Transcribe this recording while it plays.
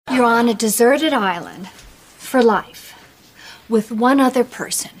You're on a deserted island for life with one other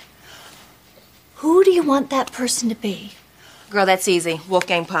person. Who do you want that person to be? Girl, that's easy.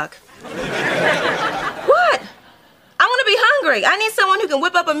 Wolfgang Puck. What? I want to be hungry. I need someone who can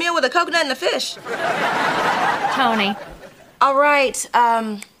whip up a meal with a coconut and a fish. Tony. All right,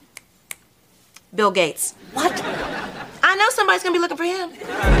 Bill Gates. What? I know somebody's gonna be looking for him.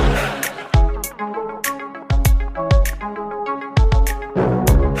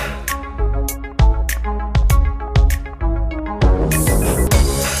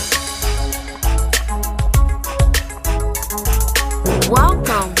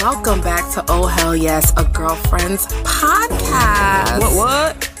 Welcome back to Oh Hell Yes, a Girlfriend's podcast.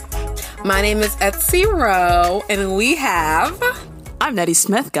 What? My name is Etsy Rowe, and we have... I'm Nettie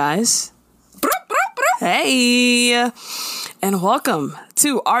Smith, guys. Hey! And welcome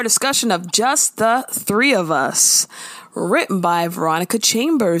to our discussion of Just the Three of Us. Written by Veronica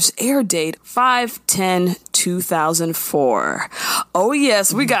Chambers. Air date 5/10/2004. Oh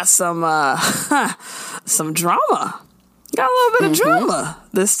yes, we got some drama. Got a little bit of drama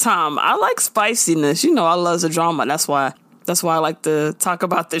this time. I like spiciness. You know, I love the drama. That's why I like to talk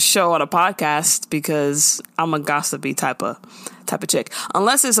about this show on a podcast, because I'm a gossipy type of chick.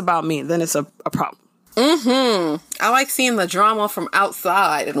 Unless it's about me, then it's a problem. I like seeing the drama from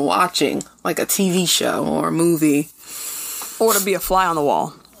outside and watching like a TV show or a movie. Or to be a fly on the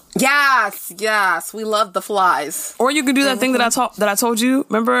wall. Yes. We love the flies. Or you could do that thing that I told you.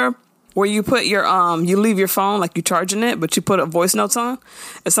 Remember? Where you put your, you leave your phone, like you charging it, but you put a voice notes on.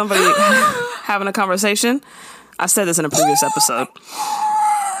 Is somebody having a conversation? I said this in a previous episode.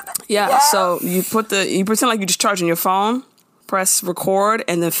 Yeah, yes. So you pretend like you're just charging your phone, press record,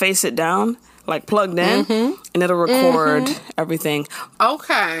 and then face it down, like plugged in, and it'll record everything.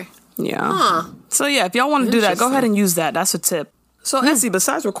 Okay. Yeah. Huh. So yeah, if y'all want to do that, go ahead and use that. That's a tip. So Etsy,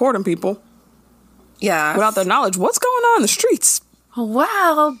 besides recording people, without their knowledge, what's going on in the streets?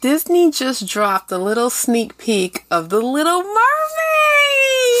 Well, Disney just dropped a little sneak peek of The Little Mermaid.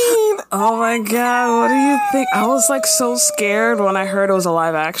 Oh my God, what do you think? I was like so scared when I heard it was a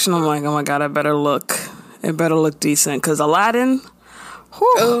live action. I'm like, oh my God, it better look decent. Because Aladdin,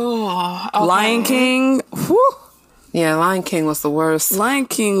 okay. Lion King, Yeah, Lion King was the worst. Lion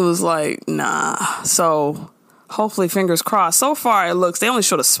King was like, nah. So hopefully, fingers crossed. So far, they only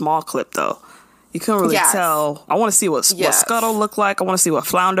showed a small clip though. You couldn't really tell. I want to see what Scuttle looked like. I want to see what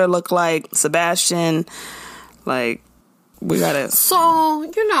Flounder looked like. Sebastian. Like, we got it. So,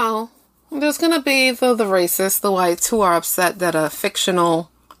 there's going to be the racists, the whites, who are upset that a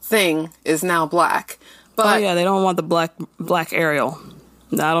fictional thing is now black. But they don't want the black Ariel.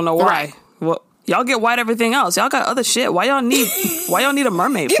 I don't know why. Right. Well, y'all get white everything else. Y'all got other shit. Why y'all need a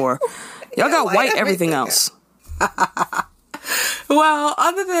mermaid for? Y'all got white everything else. Well,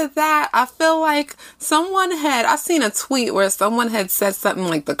 other than that, I feel like I've seen a tweet where someone had said something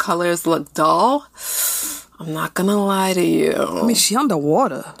like the colors look dull. I'm not gonna lie to you. I mean, she's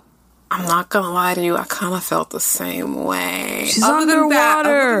underwater. I'm not gonna lie to you. I kind of felt the same way. She's underwater.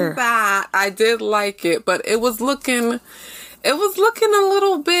 Other than that, I did like it, but it was looking a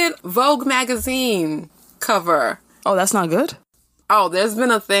little bit Vogue magazine cover. Oh, that's not good? Oh, there's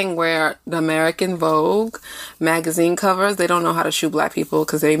been a thing where the American Vogue magazine covers, they don't know how to shoot black people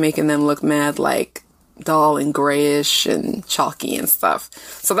because they're making them look mad like dull and grayish and chalky and stuff.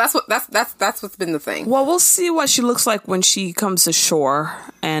 So that's what's been the thing. Well, we'll see what she looks like when she comes to shore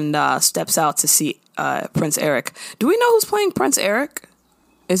and steps out to see Prince Eric. Do we know who's playing Prince Eric?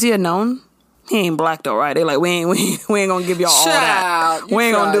 Is he a known? He ain't black though, right? They like, we ain't gonna give y'all all that. We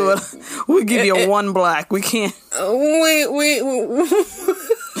ain't gonna do it. We'll give you one black. We can't. We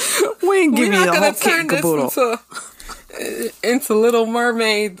ain't give you the whole kit and caboodle. Into Little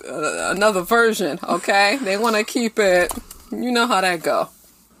Mermaid, another version. Okay, they want to keep it. You know how that go.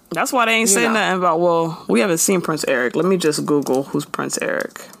 That's why they ain't saying nothing about. Well, we haven't seen Prince Eric. Let me just Google who's Prince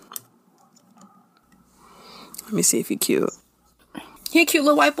Eric. Let me see if he cute. He a cute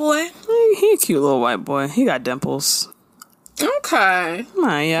little white boy? He a cute little white boy. He got dimples. Okay.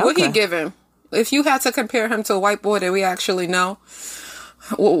 Yeah, what he giving? If you had to compare him to a white boy that we actually know,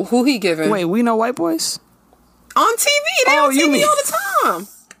 who he giving? Wait, we know white boys? On TV. They on TV all the time.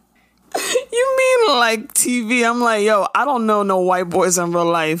 You mean like TV? I'm like, yo, I don't know no white boys in real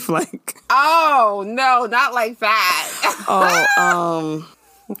life. Like, oh, no, not like that.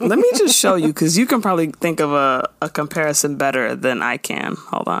 Let me just show you, because you can probably think of a comparison better than I can.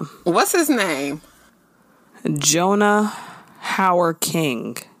 Hold on. What's his name? Jonah Hauer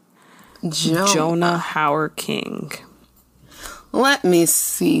King. Jonah Hauer King. Let me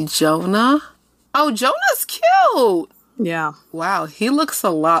see, Jonah. Oh, Jonah's cute. Yeah. Wow, he looks a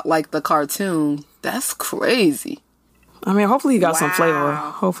lot like the cartoon. That's crazy. I mean, hopefully he got some flavor.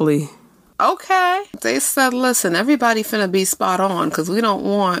 Hopefully. Okay. They said, listen, everybody finna be spot on because we don't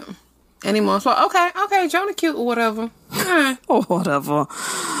want any more. Okay, Jonah cute or whatever. Or whatever.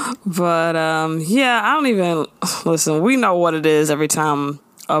 But, yeah, I don't even... Listen, we know what it is every time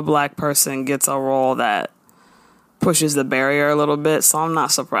a black person gets a role that pushes the barrier a little bit, so I'm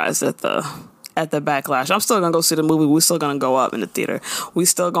not surprised at the backlash. I'm still gonna go see the movie. We're still gonna go up in the theater. We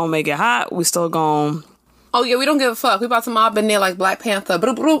still gonna make it hot. We still gonna... Oh, yeah, we don't give a fuck. We about to mob in there like Black Panther.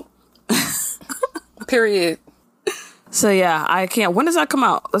 Broop, broop. Period. So yeah, I can't. When does that come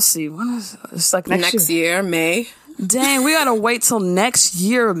out? Let's see. When is it's like next year, May. Dang, we gotta wait till next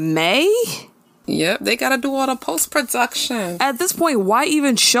year, May? Yep, they gotta do all the post-production. At this point, why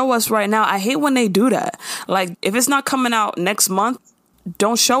even show us right now? I hate when they do that. Like, if it's not coming out next month,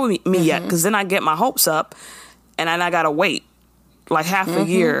 don't show me yet, because then I get my hopes up, and then I gotta wait like half a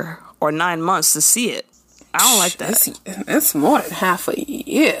year or 9 months to see it. I don't like that. It's more than half a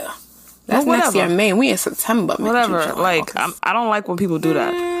year. That's next year, May. We in September. Whatever. Like, I don't like when people do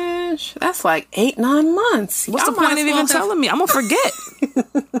that. That's like 8-9 months. What's the point of even telling me? I'm gonna forget.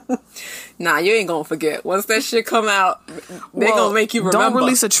 Nah, you ain't gonna forget. Once that shit come out, they gonna make you remember. Don't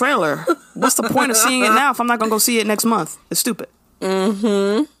release a trailer. What's the point of seeing it now if I'm not gonna go see it next month? It's stupid.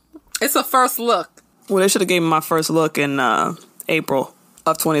 It's a first look. Well, they should have gave me my first look in April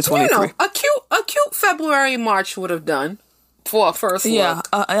of 2023. You know, a cute February, March would have done for a first look. Yeah,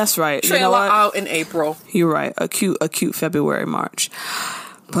 that's right. Trailer you know what? out in April. You're right. A cute February, March.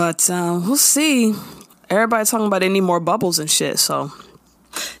 But we'll see. Everybody talking about they need more bubbles and shit. So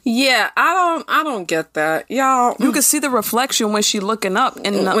yeah, I don't get that, y'all. You can see the reflection when she looking up,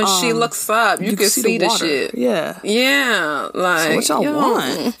 and when she looks up, you can see the shit. Yeah. Like so what y'all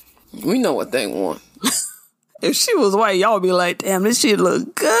want? We know what they want. If she was white, y'all would be like, damn, this shit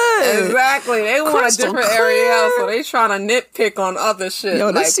look good. Exactly. They want a different area, so they trying to nitpick on other shit.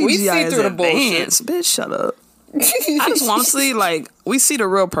 Yo, this like, CGI we see is through the bullshit. Bitch, shut up. I just honestly, like, we see the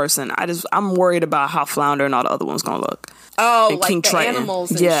real person. I'm worried about how Flounder and all the other ones gonna look. Oh, and like King the Triton. animals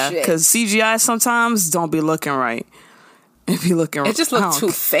and shit. Yeah, because CGI sometimes don't be looking right. It be looking... It just looked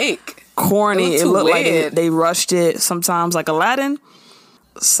too fake. Corny. It looked weird. like they rushed it sometimes, like Aladdin.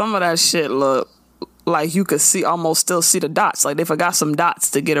 Some of that shit look like you could almost still see the dots. Like they forgot some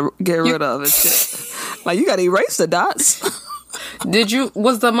dots to get rid of and shit. Like you gotta erase the dots.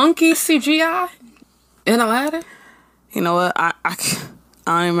 Was the monkey CGI in Aladdin? You know what? I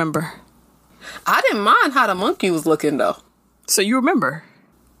don't remember. I didn't mind how the monkey was looking though. So you remember?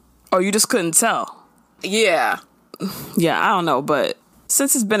 Or you just couldn't tell? Yeah. Yeah, I don't know, but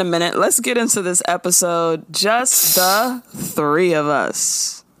since it's been a minute, let's get into this episode. Just the three of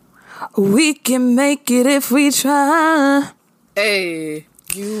us. We can make it if we try. Hey,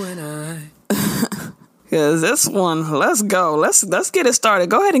 you and I. Because this one, let's go. Let's get it started.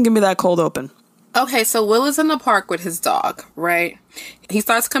 Go ahead and give me that cold open. Okay, so Will is in the park with his dog, right? He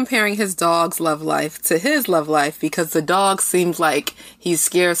starts comparing his dog's love life to his love life because the dog seems like he's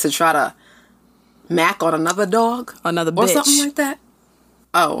scared to try to mac on another dog. Another or bitch. something like that.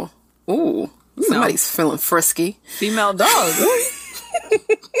 Oh. Ooh. Somebody's feeling frisky. Female dog.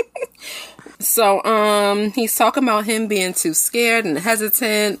 So, he's talking about him being too scared and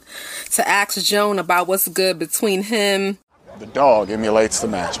hesitant to ask Joan about what's good between him. The dog emulates the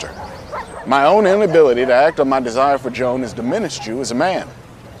master. My own inability to act on my desire for Joan has diminished you as a man.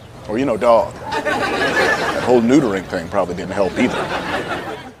 Or, dog. That whole neutering thing probably didn't help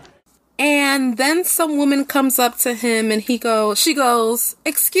either. And then some woman comes up to him and she goes,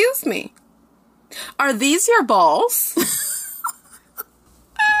 "Excuse me, are these your balls?"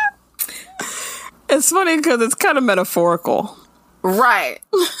 It's funny because it's kind of metaphorical. Right.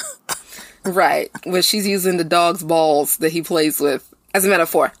 Right. When she's using the dog's balls that he plays with as a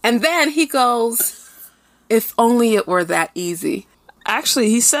metaphor. And then he goes, "If only it were that easy." Actually,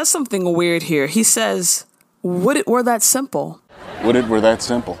 he says something weird here. He says, "Would it were that simple?" Would it were that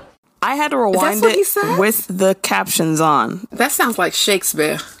simple? I had to rewind it with the captions on. That sounds like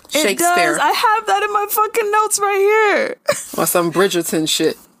Shakespeare. It does. I have that in my fucking notes right here. Or some Bridgerton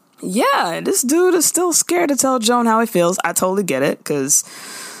shit. Yeah, this dude is still scared to tell Joan how he feels. I totally get it, because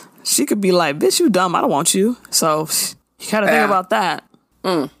she could be like, "Bitch, you dumb, I don't want you." So you gotta think about that.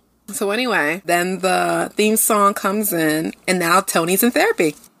 So anyway, then the theme song comes in, and now Tony's in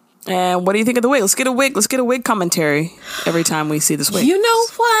therapy. And what do you think of the wig? Let's get a wig commentary every time we see this wig. You know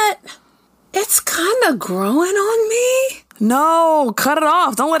what? It's kind of growing on me. No, cut it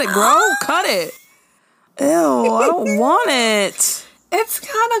off. Don't let it grow. Cut it. Ew, I don't want it. It's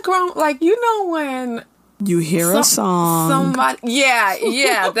kind of grown. Like, when You hear a song. Somebody,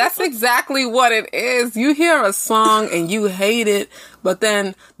 yeah, that's exactly what it is. You hear a song and you hate it, but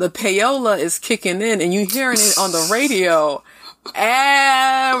then the payola is kicking in and you hearing it on the radio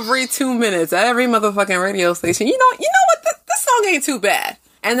every 2 minutes, every motherfucking radio station. You know what? This song ain't too bad.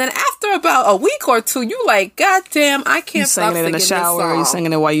 And then after about a week or two, you like, God damn, I can't stop singing this song. You singing it in the shower, you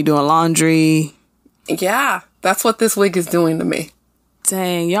singing it while you doing laundry. Yeah, that's what this wig is doing to me.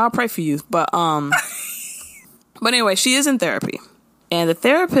 Dang, y'all pray for you. But anyway, she is in therapy. And the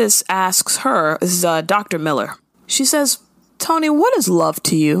therapist asks her, this is Dr. Miller. She says, Tony, what is love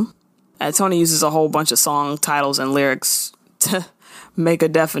to you? And Tony uses a whole bunch of song titles and lyrics to make a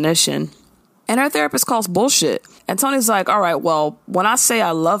definition. And her therapist calls bullshit. And Tony's like, all right, well, when I say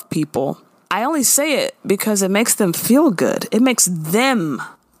I love people, I only say it because it makes them feel good. It makes them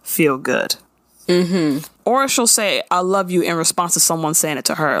feel good. Mm-hmm. Or she'll say, I love you in response to someone saying it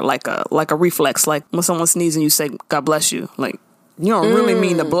to her, like a reflex. Like when someone sneezes and you say, God bless you. Like, you don't really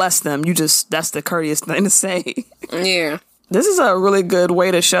mean to bless them. That's the courteous thing to say. Yeah. This is a really good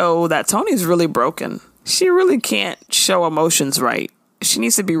way to show that Tony's really broken. She really can't show emotions right. She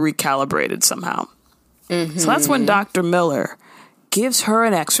needs to be recalibrated somehow. Mm-hmm. So that's when Dr. Miller gives her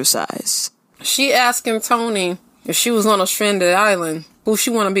an exercise. She asking Tony if she was on a stranded island, who she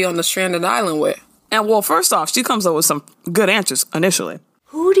want to be on the stranded island with. And well, first off, she comes up with some good answers initially.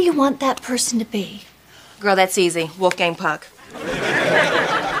 Who do you want that person to be? Girl, that's easy. Wolfgang Puck.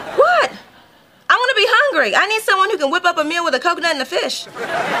 What? I want to be hungry. I need someone who can whip up a meal with a coconut and a fish.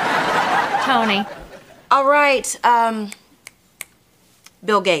 Tony. All right,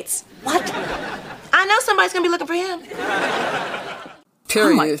 Bill Gates. What? I know somebody's going to be looking for him.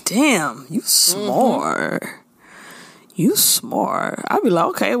 Period. I'm like, damn, you smart. You smart. I'd be like,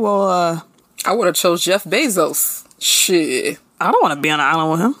 okay, well, I would have chose Jeff Bezos. Shit. I don't want to be on an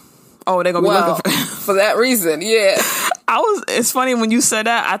island with him. Oh, they're going to be looking for him. For that reason, yeah. It's funny when you said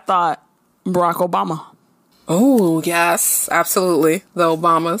that, I thought Barack Obama. Oh, yes, absolutely. The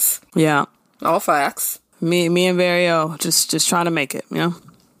Obamas. Yeah. All facts. Me and Vario, just trying to make it, you know?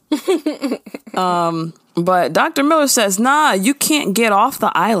 But Dr. Miller says, nah, you can't get off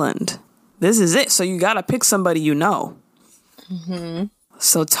the island. This is it. So you got to pick somebody you know. Mm-hmm.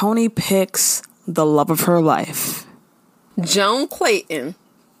 So Tony picks the love of her life. Joan Clayton.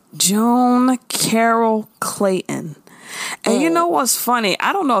 Joan Carol Clayton. And you know what's funny?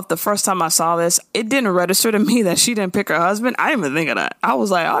 I don't know if the first time I saw this, it didn't register to me that she didn't pick her husband. I didn't even think of that. I was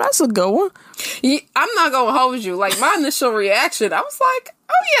like, oh, that's a good one. Yeah, I'm not going to hold you. Like, my initial reaction, I was like,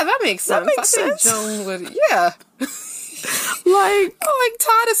 oh, yeah, that makes sense. That makes sense. Joan would, yeah. like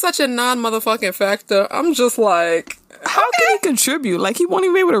Todd is such a non-motherfucking factor. I'm just like, how can he contribute? Like, he won't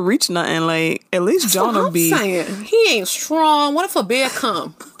even be able to reach nothing. Like, at least Joan will be. Saying. He ain't strong. What if a bear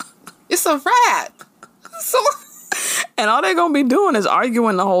come? It's a rat. So... And all they're going to be doing is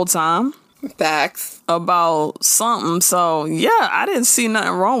arguing the whole time. Facts. About something. So, yeah, I didn't see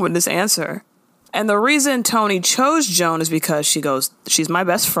nothing wrong with this answer. And the reason Tony chose Joan is because she goes, she's my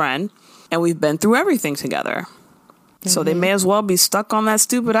best friend, and we've been through everything together. Mm-hmm. So they may as well be stuck on that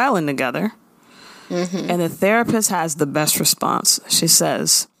stupid island together. Mm-hmm. And the therapist has the best response. She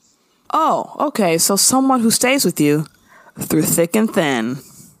says, oh, okay, so someone who stays with you through thick and thin.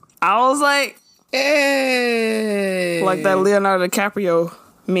 I was like... Hey. Like that Leonardo DiCaprio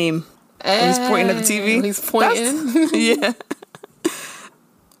meme. When he's pointing at the TV. When he's pointing. Yeah.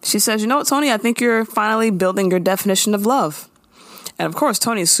 She says, you know what, Tony? I think you're finally building your definition of love. And of course,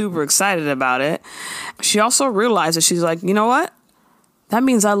 Tony's super excited about it. She also realizes, she's like, you know what? That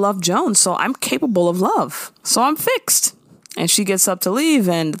means I love Joan, so I'm capable of love. So I'm fixed. And she gets up to leave,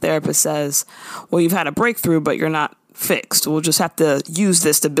 and the therapist says, well, you've had a breakthrough, but you're not fixed. We'll just have to use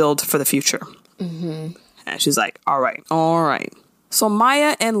this to build for the future. Mm-hmm. And she's like, all right. So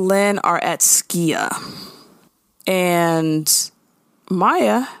Maya and Lynn are at Skia. And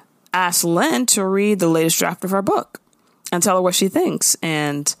Maya asked Lynn to read the latest draft of her book and tell her what she thinks.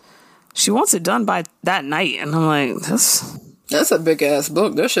 And she wants it done by that night. And I'm like, that's a big ass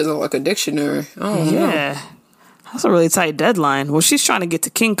book. That shit's like a dictionary. Oh yeah. That's a really tight deadline. Well, she's trying to get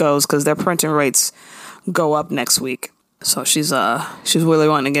to Kinko's because their printing rates go up next week. So she's really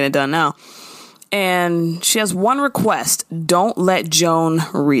wanting to get it done now. And she has one request. Don't let Joan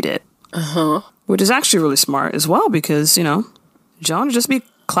read it. Uh-huh. Which is actually really smart as well because, you know, Joan would just be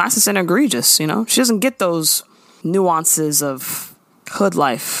classist and egregious, you know? She doesn't get those nuances of hood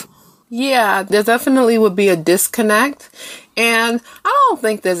life. Yeah, there definitely would be a disconnect. And I don't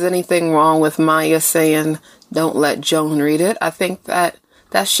think there's anything wrong with Maya saying, don't let Joan read it. I think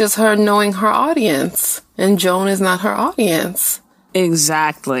that's just her knowing her audience. And Joan is not her audience.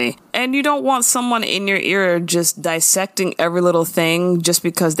 Exactly. And you don't want someone in your ear just dissecting every little thing just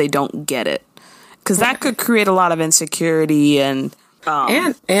because they don't get it. Because that could create a lot of insecurity and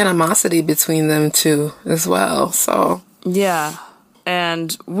animosity between them two as well. So yeah.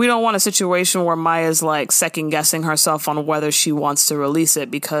 And we don't want a situation where Maya's like second guessing herself on whether she wants to release it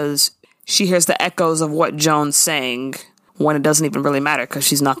because she hears the echoes of what Joan's saying when it doesn't even really matter because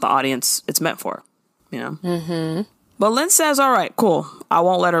she's not the audience it's meant for, you know? Mm-hmm. But Lynn says, all right, cool. I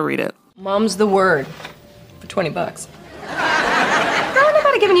won't let her read it. Mum's the word for $20. Girl,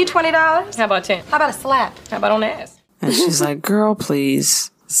 nobody giving you $20. How about 10? How about a slap? How about on the ass? And she's like, girl, please.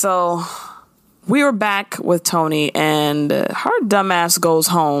 So we were back with Toni, and her dumbass goes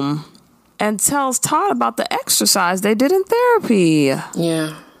home and tells Todd about the exercise they did in therapy.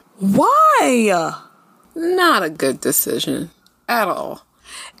 yeah, Why? not a good decision at all.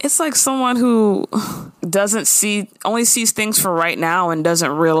 It's like someone who only sees things for right now and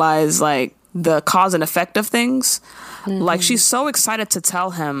doesn't realize like the cause and effect of things. Mm-hmm. Like she's so excited to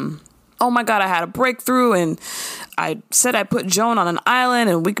tell him, oh my God, I had a breakthrough and I said I put Joan on an island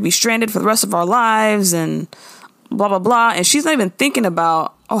and we could be stranded for the rest of our lives and blah, blah, blah. And she's not even thinking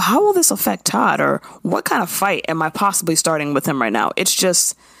about, oh, how will this affect Todd or what kind of fight am I possibly starting with him right now? It's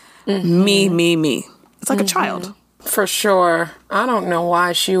just me. It's like a child. For sure. I don't know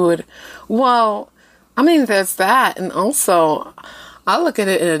why she would. Well, I mean, there's that. And also, I look at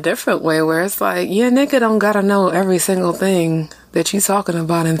it in a different way where it's like, yeah, nigga don't gotta know every single thing that you talking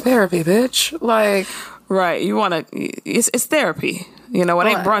about in therapy, bitch. Like, right. You want to, it's therapy. You know, it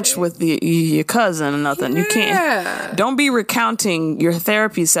ain't brunch with your cousin or nothing. You can't, don't be recounting your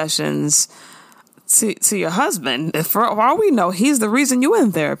therapy sessions to your husband. For all we know, he's the reason you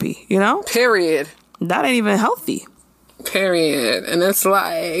in therapy, you know? period. That ain't even healthy. Period. And it's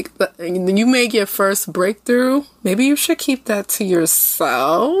like, you make your first breakthrough. Maybe you should keep that to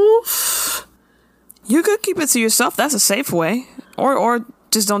yourself. You could keep it to yourself. That's a safe way. Or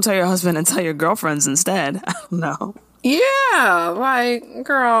just don't tell your husband and tell your girlfriends instead. I don't know. Yeah, like,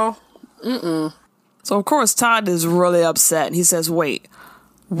 girl. So, of course, Todd is really upset. He says, wait,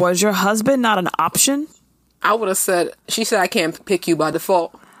 was your husband not an option? I would have said, she said I can't pick you by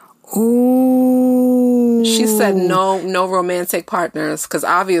default. Ooh. She said no romantic partners, because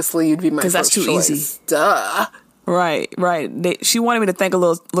obviously you'd be my first that's too choice. easy. Duh. Right. She wanted me to think a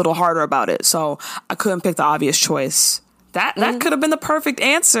little harder about it, so I couldn't pick the obvious choice. That could have been the perfect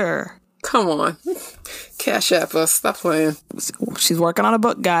answer. Come on. Cash App us. Stop playing. She's working on a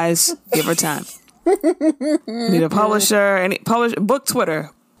book, guys. Give her time. Need a publisher. Book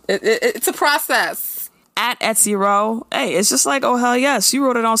Twitter. It's a process. At Etsy Row. Hey, it's just like, oh, hell yes. You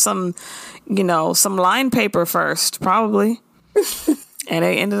wrote it on some line paper first, probably. And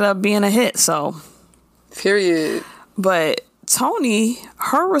it ended up being a hit, so. Period. But Toni,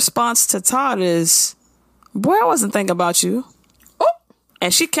 her response to Todd is, boy, I wasn't thinking about you. Oh.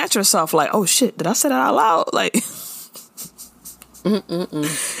 And she catch herself like, oh shit, did I say that out loud? Like,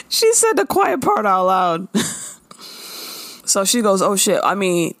 she said the quiet part out loud. So she goes, oh shit. I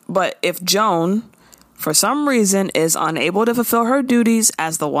mean, but if Joan, for some reason, is unable to fulfill her duties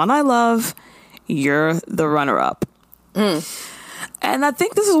as the one I love, you're the runner-up. And I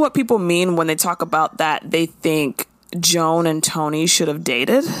think this is what people mean when they talk about that they think Joan and Toni should have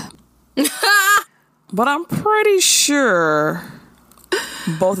dated. But I'm pretty sure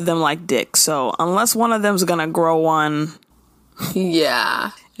both of them like dick. So unless one of them's gonna grow one,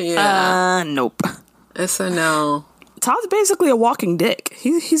 Yeah. nope. It's a no. Todd's basically a walking dick.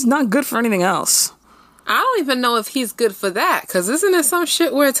 He's not good for anything else. I don't even know if he's good for that, because isn't there some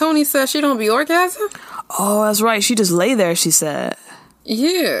shit where Toni says she don't be orgasming? Oh, that's right. She just lay there, she said.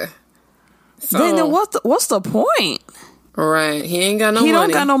 Yeah. So, Then what's the point? Right. He ain't got no He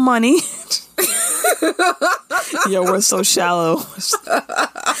money. don't got no money. Yo, we're so shallow.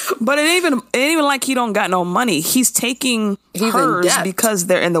 But it ain't even like he don't got no money. He's taking hers because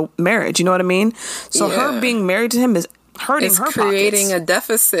they're in the marriage. You know what I mean? So her being married to him is hurting her pockets. It's creating a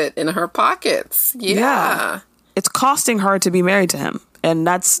deficit in her pockets. Yeah. It's costing her to be married to him. And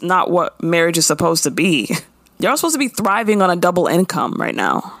that's not what marriage is supposed to be. Y'all supposed to be thriving on a double income right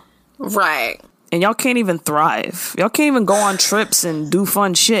now. Right. And y'all can't even thrive. Y'all can't even go on trips and do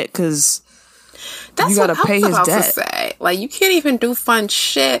fun shit because you gotta pay his debt. To say. Like, you can't even do fun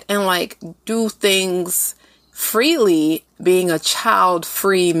shit and like do things freely being a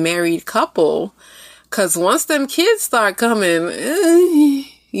child-free married couple. Because once them kids start coming,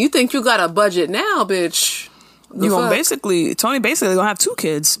 you think you got a budget now, bitch. Toni basically gonna have 2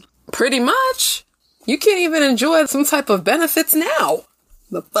 kids. Pretty much. You can't even enjoy some type of benefits now.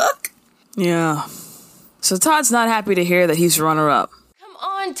 The fuck? Yeah. So Todd's not happy to hear that he's runner-up. Come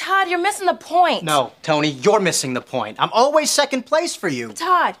on, Todd, you're missing the point. No, Tony, you're missing the point. I'm always second place for you.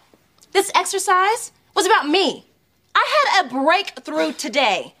 Todd, this exercise was about me. I had a breakthrough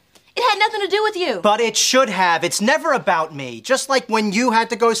today. It had nothing to do with you. But it should have. It's never about me. Just like when you had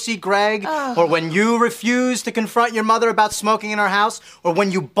to go see Greg, or when you refused to confront your mother about smoking in our house, or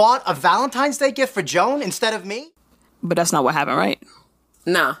when you bought a Valentine's Day gift for Joan instead of me. But that's not what happened, right?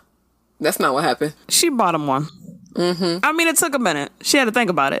 Nah, that's not what happened. She bought him one. Mm-hmm. I mean, it took a minute. She had to think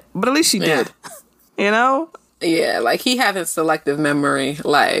about it, but at least she did. You know? Yeah, like he having selective memory.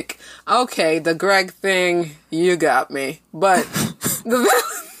 Like, okay, the Greg thing, you got me. But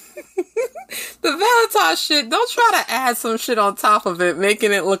the Valentine shit, don't try to add some shit on top of it,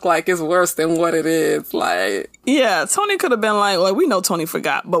 making it look like it's worse than what it is. Like, yeah, Tony could have been like, we know Tony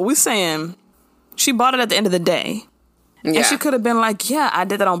forgot, but we're saying she bought it at the end of the day. Yeah. And she could have been like, yeah, I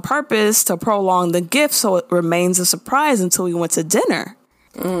did that on purpose to prolong the gift so it remains a surprise until we went to dinner.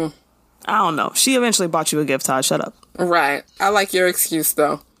 I don't know. She eventually bought you a gift, Todd. Shut up. Right. I like your excuse,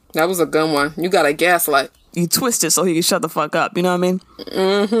 though. That was a good one. You got a gaslight. You twist it so he can shut the fuck up. You know what I mean?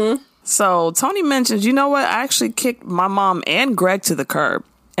 Mm-hmm. So Tony mentions, you know what? I actually kicked my mom and Greg to the curb.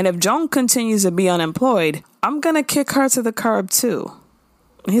 And if Joan continues to be unemployed, I'm going to kick her to the curb, too.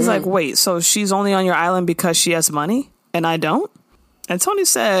 And he's like, wait, so she's only on your island because she has money and I don't? And Tony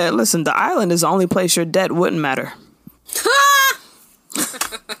said, listen, the island is the only place your debt wouldn't matter.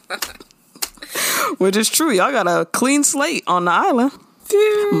 Which is true. Y'all got a clean slate on the island.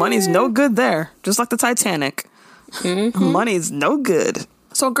 Money's no good there. Just like the Titanic. Money's no good.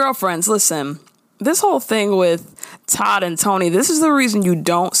 So girlfriends, listen. This whole thing with Todd and Tony, this is the reason you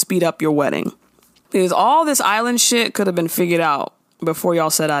don't speed up your wedding. Because all this island shit could have been figured out before y'all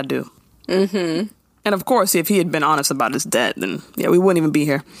said I do. And of course, if he had been honest about his debt, then yeah, we wouldn't even be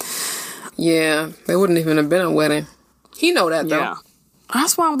here. Yeah, there wouldn't even have been a wedding. He know that, though. Yeah.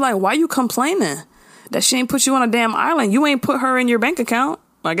 That's why I'm like, why you complaining that she ain't put you on a damn island? You ain't put her in your bank account.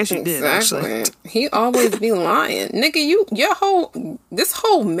 Well, I guess you did, actually. He always be lying. Nigga, this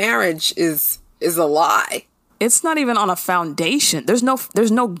whole marriage is a lie. It's not even on a foundation. There's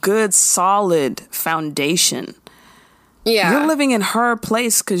no good, solid foundation. Yeah. You're living in her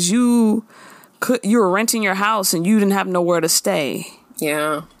place because you were renting your house and you didn't have nowhere to stay.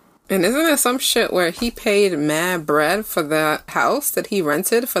 Yeah. And isn't there some shit where he paid mad bread for the house that he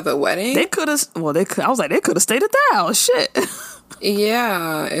rented for the wedding? They could have. Well, I was like, they could have stayed at that house. Shit.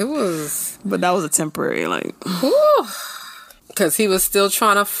 Yeah, it was. But that was a temporary, like. Because he was still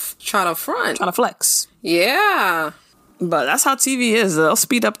trying to front, trying to flex. Yeah. But that's how TV is. They'll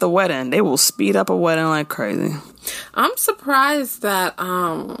speed up the wedding. They will speed up a wedding like crazy. I'm surprised that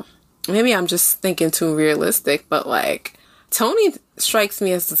maybe I'm just thinking too realistic, but like. Tony strikes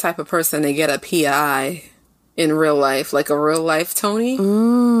me as the type of person to get a PI in real life, like a real life Tony.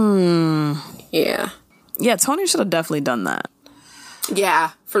 Yeah. Yeah, Tony should have definitely done that.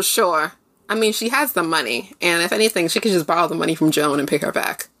 Yeah, for sure. I mean, she has the money, and if anything, she could just borrow the money from Joan and pick her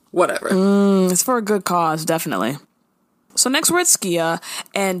back. Whatever. It's for a good cause, definitely. So next we're at Skia,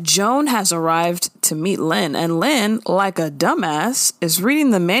 and Joan has arrived to meet Lynn, and Lynn, like a dumbass, is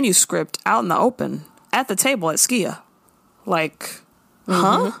reading the manuscript out in the open at the table at Skia. Like,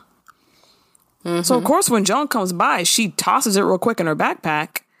 huh? So, of course, when Joan comes by, she tosses it real quick in her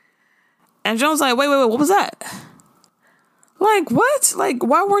backpack. And Joan's like, wait, what was that? Like, what? Like,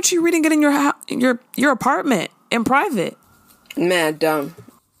 why weren't you reading it in your apartment in private? Mad dumb.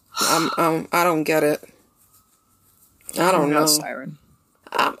 I don't get it. I don't know. Siren.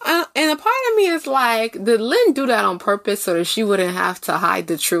 And a part of me is like, did Lynn do that on purpose so that she wouldn't have to hide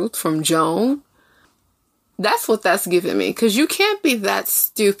the truth from Joan? That's what that's giving me. Because you can't be that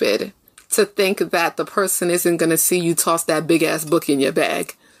stupid to think that the person isn't going to see you toss that big-ass book in your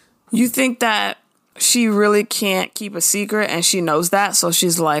bag. You think that she really can't keep a secret and she knows that? So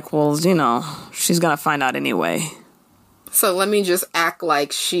she's like, well, she's going to find out anyway. So let me just act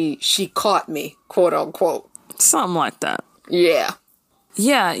like she caught me, quote unquote. Something like that. Yeah.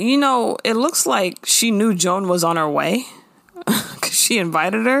 Yeah, it looks like she knew Joan was on her way. Because she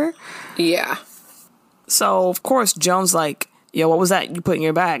invited her. Yeah. So, of course, Joan's like, yo, what was that you put in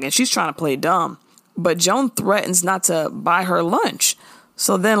your bag? And she's trying to play dumb. But Joan threatens not to buy her lunch.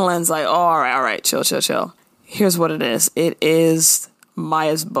 So then Lynn's like, oh, all right, chill. Here's what it is. It is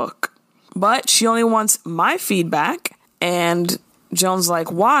Maya's book. But she only wants my feedback. And Joan's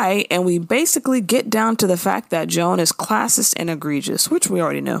like, why? And we basically get down to the fact that Joan is classist and egregious, which we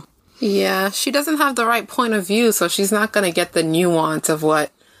already knew. Yeah, she doesn't have the right point of view, so she's not going to get the nuance of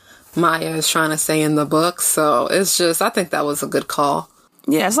what Maya is trying to say in the book. So it's just, I think that was a good call.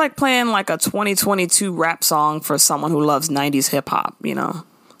 Yeah, it's like playing like a 2022 rap song for someone who loves 90s hip hop, you know?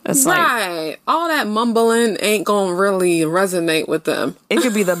 It's right. All that mumbling ain't gonna really resonate with them. It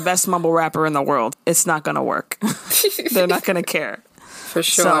could be the best mumble rapper in the world. It's not gonna work. They're not gonna care. For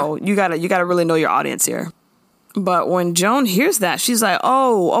sure. So you gotta really know your audience here. But when Joan hears that, she's like,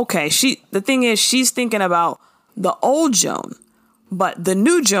 oh, okay. The thing is, she's thinking about the old Joan, but the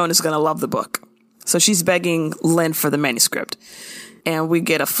new Joan is gonna love the book. So she's begging Lynn for the manuscript. And we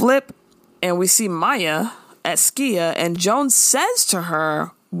get a flip, and we see Maya at Skia, and Joan says to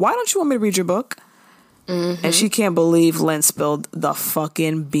her, why don't you want me to read your book? Mm-hmm. And she can't believe Lynn spilled the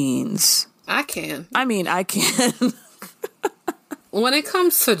fucking beans. I can. I mean, I can. When it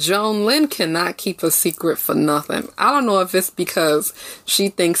comes to Joan, Lynn cannot keep a secret for nothing. I don't know if it's because she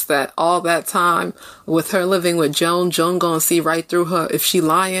thinks that all that time with her living with Joan gonna see right through her if she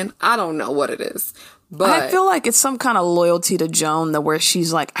lying. I don't know what it is. But I feel like it's some kind of loyalty to Joan that where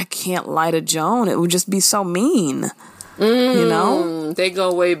she's like, I can't lie to Joan. It would just be so mean. You know? They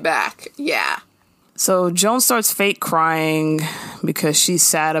go way back. Yeah. So Joan starts fake crying because she's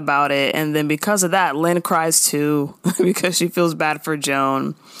sad about it. And then because of that, Lynn cries too because she feels bad for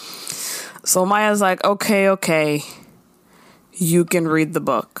Joan. So Maya's like, okay. You can read the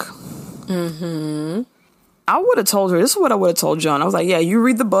book. Mm-hmm. I would have told her, this is what I would have told Joan. I was like, yeah, you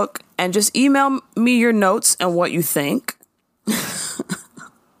read the book and just email me your notes and what you think.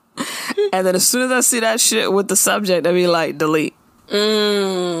 And then as soon as I see that shit with the subject, I'd be like, delete.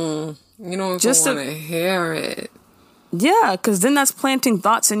 You don't just want to hear it. Yeah, because then that's planting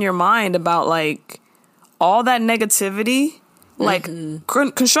thoughts in your mind about, like, all that negativity. Like,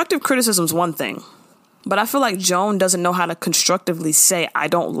 constructive criticism is one thing. But I feel like Joan doesn't know how to constructively say, I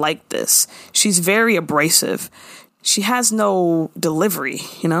don't like this. She's very abrasive. She has no delivery,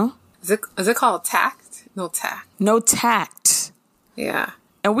 you know? Is it called tact? No tact. No tact. Yeah.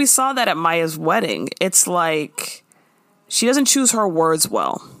 And we saw that at Maya's wedding. It's like she doesn't choose her words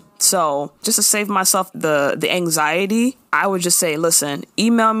well. So just to save myself the anxiety, I would just say, listen,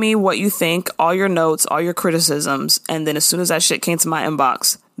 email me what you think, all your notes, all your criticisms. And then as soon as that shit came to my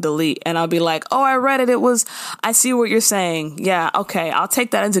inbox, delete. And I'll be like, oh, I read it. I see what you're saying. Yeah, okay. I'll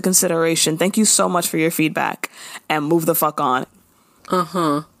take that into consideration. Thank you so much for your feedback. And move the fuck on.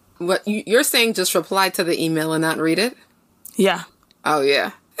 Uh-huh. What you're saying, just reply to the email and not read it? Yeah. Oh, yeah.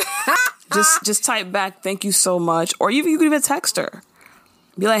 just type back, thank you so much. Or you could even text her.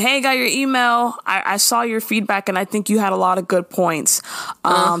 Be like, hey, got your email. I saw your feedback and I think you had a lot of good points. So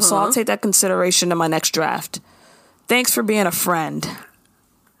I'll take that consideration in my next draft. Thanks for being a friend.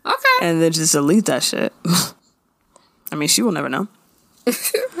 Okay. And then just delete that shit. I mean, she will never know.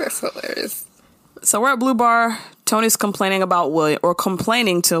 That's hilarious. So we're at Blue Bar. Tony's complaining to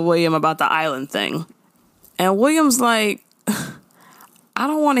William about the island thing. And William's like, I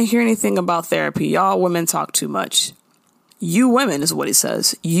don't want to hear anything about therapy. Y'all women talk too much. You women is what he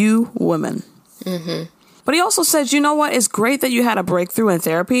says. You women. Mm-hmm. But he also says, you know what? It's great that you had a breakthrough in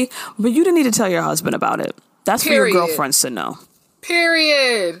therapy, but you didn't need to tell your husband about it. That's for your girlfriends to know.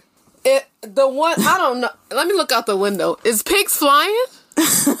 Period. I don't know. Let me look out the window. Is pigs flying?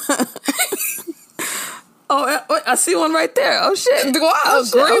 Oh, I see one right there. Oh, shit. Do I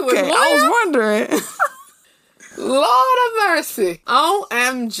agree with William? I was wondering. Lord of mercy.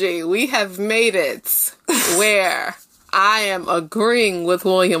 OMG. We have made it where I am agreeing with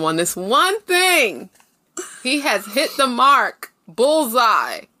William on this one thing. He has hit the mark.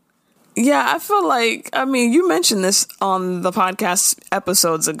 Bullseye. Yeah, I feel like, you mentioned this on the podcast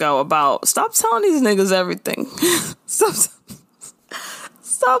episodes ago about stop telling these niggas everything. Stop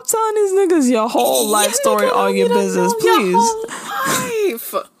telling these niggas your whole life story, all your business, please. Your whole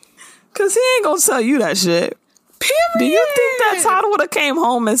life. Cause he ain't gonna tell you that shit. Period. Do you think that Todd would have came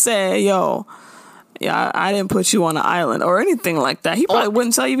home and said, yo, yeah, I didn't put you on the island or anything like that? He probably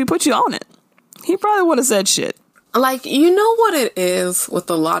wouldn't tell you if he put you on it. He probably would have said shit. Like, you know what it is with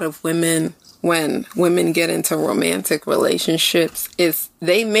a lot of women when women get into romantic relationships is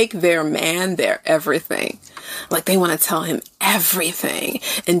they make their man their everything. Like, they want to tell him everything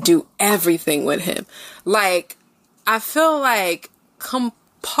and do everything with him. Like, I feel like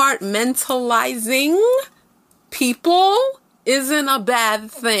compartmentalizing people isn't a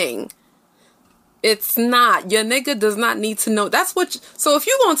bad thing. It's not. Your nigga does not need to know. That's what. So if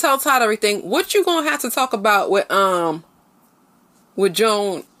you gonna tell Todd everything, what you gonna have to talk about with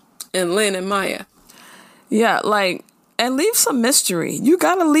Joan and Lynn and Maya? Yeah, like, and leave some mystery. You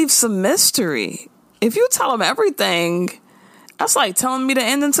gotta leave some mystery. If you tell them everything, that's like telling me the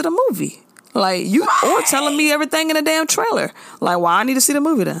ending to the movie. Like or telling me everything in a damn trailer. Like, why I need to see the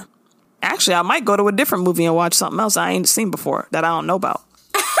movie then? Actually, I might go to a different movie and watch something else I ain't seen before that I don't know about.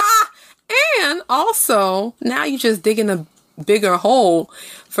 And also, now you just digging a bigger hole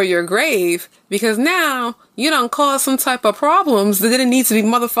for your grave because now you done caused some type of problems that didn't need to be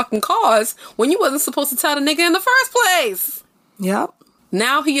motherfucking caused when you wasn't supposed to tell the nigga in the first place. Yep.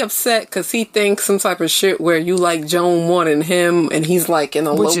 Now he upset because he thinks some type of shit where you like Joan more than him and he's like in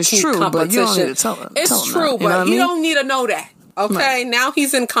a Which is low-key true, competition. but you don't need to tell him. It's true, that, you know what I but mean? you don't need to know that. Okay? Right. Now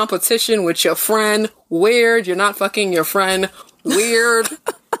he's in competition with your friend. Weird. You're not fucking your friend. Weird.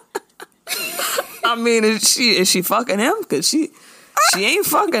 I mean, is she fucking him? Because she ain't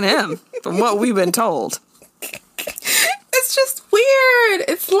fucking him, from what we've been told. It's just weird.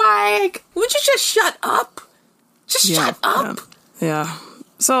 It's like, would you just shut up? Just shut up. Yeah.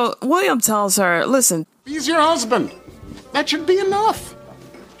 So William tells her, listen. He's your husband. That should be enough.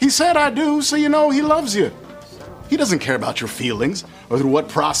 He said I do, so you know he loves you. He doesn't care about your feelings, or through what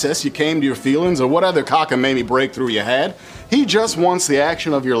process you came to your feelings, or what other cockamamie breakthrough you had. He just wants the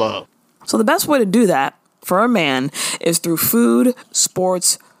action of your love. So the best way to do that for a man is through food,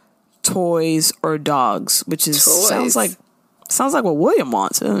 sports, toys, or dogs, which is sounds like what William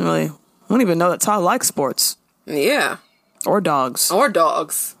wants. I don't even know that Todd likes sports. Yeah. Or dogs. Or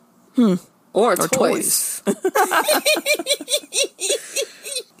dogs. Or toys.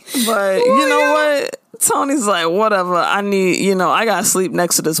 But you know what? Tony's like, whatever. I gotta sleep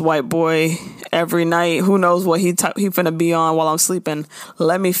next to this white boy every night. Who knows what he finna be on while I'm sleeping?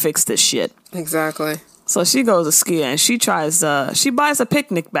 Let me fix this shit. Exactly. So she goes to ski and she buys a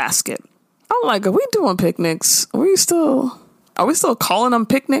picnic basket. I'm like, are we doing picnics? Are we still calling them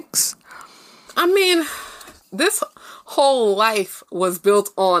picnics? I mean, this whole life was built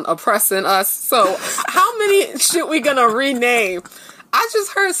on oppressing us. So how many shit we gonna rename? I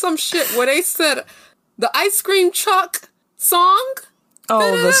just heard some shit where they said the Ice Cream Truck song.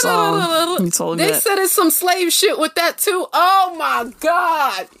 Oh, the song. You told me They that. said it's some slave shit with that too. Oh my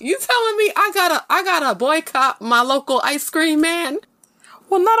God. You telling me I gotta boycott my local ice cream man?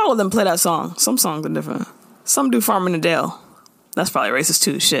 Well, not all of them play that song. Some songs are different. Some do Farm in the Dale. That's probably racist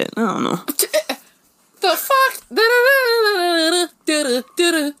too. Shit. I don't know. The fuck?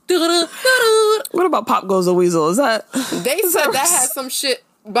 What about Pop Goes the Weasel? Is that... They said that had some shit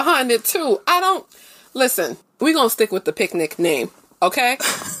behind it too. Listen, we gonna stick with the picnic name, okay?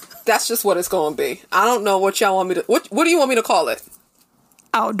 That's just what it's gonna be. I don't know what y'all want me to... What do you want me to call it?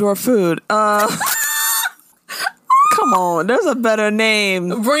 Outdoor food. Come on, there's a better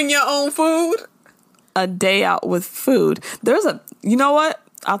name. Bring your own food? A day out with food. You know what?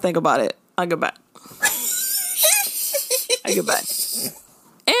 I'll think about it. I'll get back.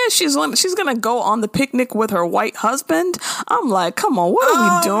 And she's gonna go on the picnic with her white husband. I'm like, come on, what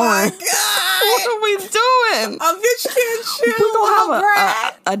are we doing? My God. What are we doing? A bitch can't chill. We're gonna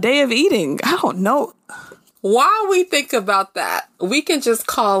have a day of eating. I don't know. While we think about that, we can just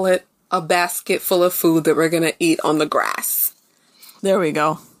call it a basket full of food that we're gonna eat on the grass. There we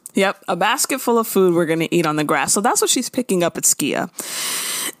go. Yep, a basket full of food we're gonna eat on the grass. So that's what she's picking up at Skia.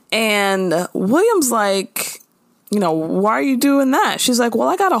 And William's like, why are you doing that? She's like, well,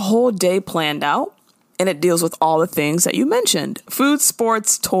 I got a whole day planned out, and it deals with all the things that you mentioned: food,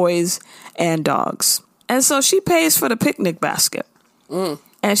 sports, toys, and dogs. And so she pays for the picnic basket.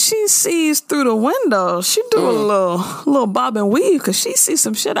 And she sees through the window. She do a little bob and weave because she sees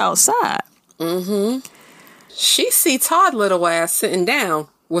some shit outside. She see Todd little ass sitting down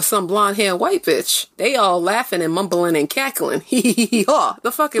with some blonde-haired white bitch. They all laughing and mumbling and cackling. Ha!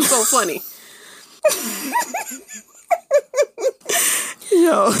 The fuck is so funny.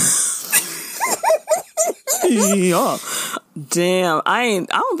 Yo. Yeah. Damn. I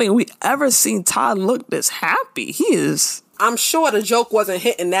don't think we ever seen Todd look this happy. He is. I'm sure the joke wasn't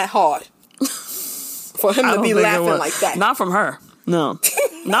hitting that hard for him to be laughing like that. Not from her. No.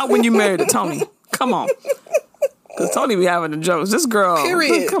 Not when you married to Tony. Come on. Because Tony be having the jokes. This girl.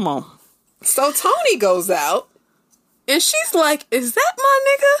 Period. Come on. So Tony goes out and she's like, is that my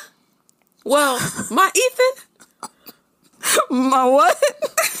nigga? Well, my Ethan? My what?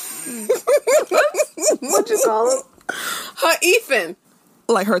 What'd you call him? Her Ethan.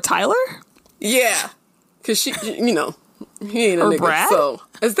 Like her Tyler? Yeah. Because she, he ain't a Her nigga. Brad? So,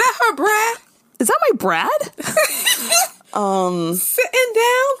 is that her Brad? Is that my Brad? Sitting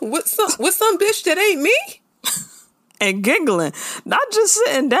down with some bitch that ain't me? And giggling. Not just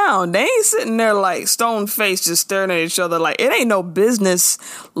sitting down. They ain't sitting there like stone faced just staring at each other like it ain't no business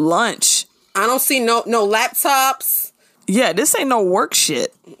lunch. I don't see no laptops. Yeah, this ain't no work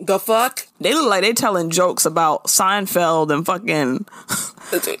shit. The fuck? They look like they telling jokes about Seinfeld and fucking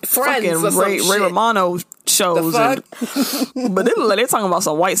Friends or some Ray shit. Romano shows. The But they look like they talking about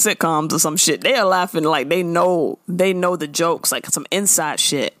some white sitcoms or some shit. They are laughing like they know the jokes, like some inside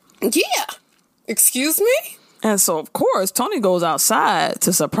shit. Yeah. Excuse me? And so, of course, Tony goes outside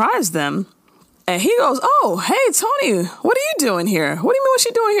to surprise them. And he goes, oh, hey, Tony, what are you doing here? What do you mean what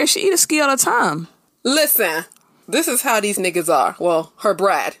she doing here? She eat a ski all the time. Listen, this is how these niggas are. Well, her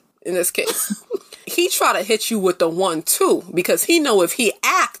Brad, in this case. He try to hit you with the 1-2 because he know if he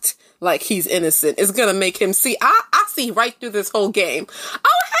act like he's innocent, it's gonna make him see. I see right through this whole game.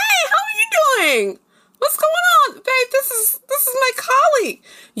 Oh, hey, how are you doing? What's going on, babe? This is my colleague.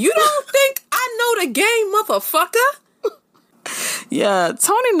 You don't think I know the game, motherfucker? Yeah,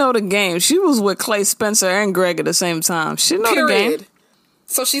 Tony know the game. She was with Clay Spencer and Greg at the same time. She know the game.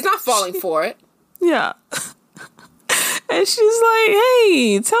 So she's not falling for it. Yeah. And she's like,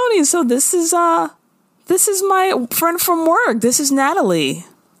 hey, Tony, so this is my friend from work. This is Natalie.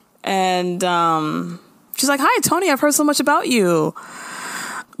 And she's like, hi, Tony, I've heard so much about you.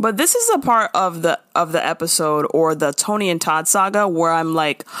 But this is a part of the episode or the Tony and Todd saga where I'm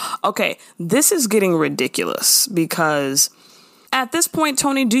like, okay, this is getting ridiculous because at this point,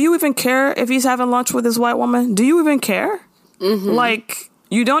 Tony, do you even care if he's having lunch with his white woman? Do you even care? Mm-hmm. Like,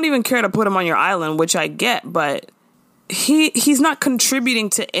 you don't even care to put him on your island, which I get, but he's not contributing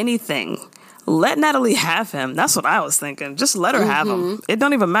to anything. Let Natalie have him. That's what I was thinking. Just let her have him. It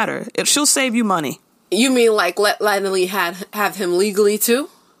don't even matter. She'll save you money. You mean like let Natalie have him legally too?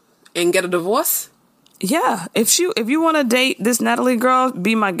 And get a divorce? Yeah. If you want to date this Natalie girl,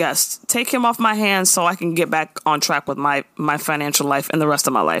 be my guest. Take him off my hands so I can get back on track with my financial life and the rest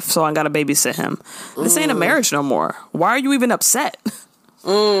of my life. So I got to babysit him. This ain't a marriage no more. Why are you even upset?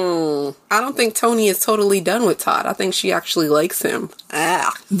 I don't think Tony is totally done with Todd. I think she actually likes him.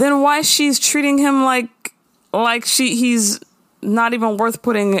 Then why she's treating him like he's not even worth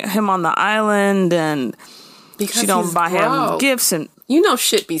putting him on the island, and because she don't buy him gifts, and you know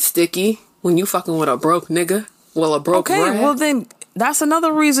shit be sticky when you fucking with a broke nigga. Well, a broke Brad. Well then that's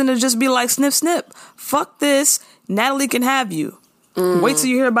another reason to just be like snip snip. Fuck this. Natalie can have you. Wait till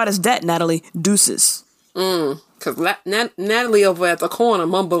you hear about his debt, Natalie. Deuces. Because Natalie over at the corner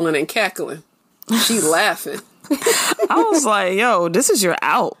mumbling and cackling. She laughing. I was like, yo, this is your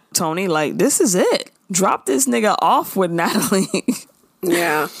out, Tony. Like, this is it. Drop this nigga off with Natalie.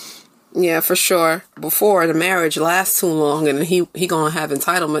 Yeah. Yeah, for sure. Before the marriage lasts too long and he gonna have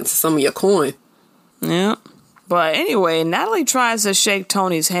entitlement to some of your coin. Yeah. But anyway, Natalie tries to shake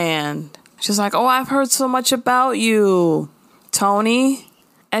Tony's hand. She's like, oh, I've heard so much about you, Tony.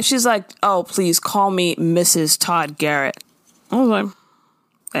 And she's like, oh, please call me Mrs. Todd Garrett. I was like,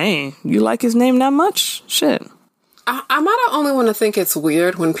 dang, you like his name that much? Shit. Am I the only one to think it's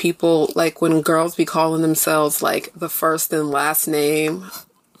weird when people, like, when girls be calling themselves, like, the first and last name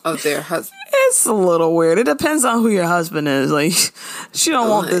of their husband? It's a little weird. It depends on who your husband is. Like, she don't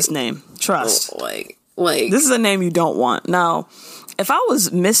want this name. Trust. Like, this is a name you don't want. Now, if I was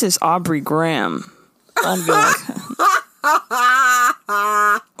Mrs. Aubrey Graham, I'd be like...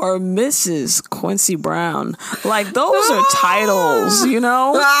 or Mrs. Quincy Brown. Like, those are titles, you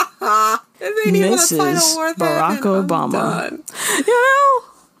know? Mrs. Barack Obama.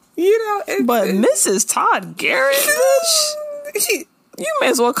 You know, but Mrs. Todd Garrett, bitch, you may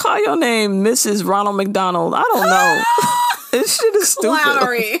as well call your name Mrs. Ronald McDonald. I don't know. This shit is stupid.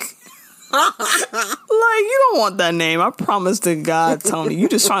 Like, you don't want that name. I promise to God, Tony. You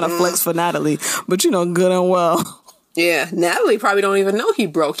just trying to flex for Natalie, but you know good and well. Yeah, Natalie probably don't even know he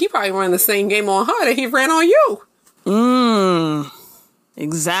broke. He probably ran the same game on her that he ran on you.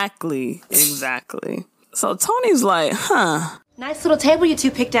 Exactly. So Tony's like, Nice little table you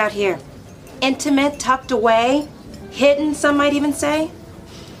two picked out here. Intimate, tucked away, hidden, some might even say.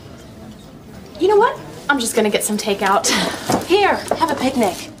 You know what? I'm just gonna get some takeout. Here, have a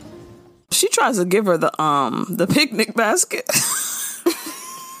picnic. She tries to give her the picnic basket.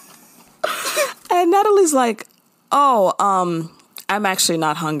 And Natalie's like, oh, I'm actually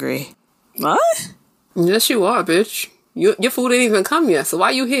not hungry. What? Yes, you are, bitch. Your food ain't even come yet, so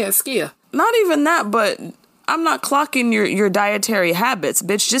why you here, skia? Not even that, but I'm not clocking your dietary habits,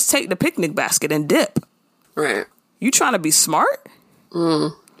 bitch. Just take the picnic basket and dip. Right. You trying to be smart?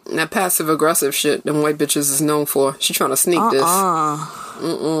 That passive-aggressive shit them white bitches is known for. She trying to sneak this.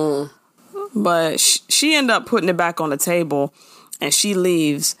 But she ended up putting it back on the table, and she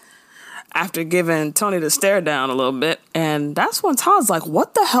leaves after giving Tony the stare down a little bit. And that's when Todd's like,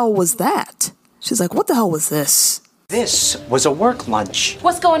 what the hell was that? She's like, what the hell was this? This was a work lunch.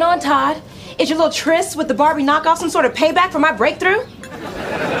 What's going on, Todd? Is your little tryst with the Barbie knockoff some sort of payback for my breakthrough?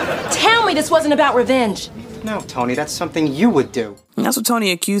 Tell me this wasn't about revenge. No, Tony, that's something you would do. And that's what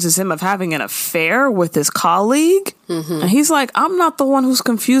Tony accuses him of having an affair with his colleague. And he's like, I'm not the one who's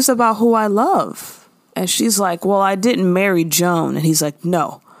confused about who I love. And she's like, well, I didn't marry Joan. And he's like,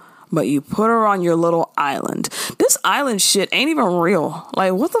 no, but you put her on your little island. This island shit ain't even real.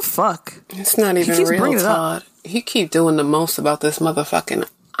 Like, what the fuck? It's not even real, Todd. He keep doing the most about this motherfucking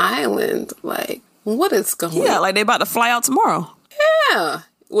island. Like, what is going on? Yeah, like they about to fly out tomorrow. Yeah.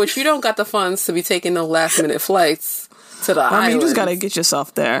 Which you don't got the funds to be taking no last minute flights to the island. I mean, you just gotta get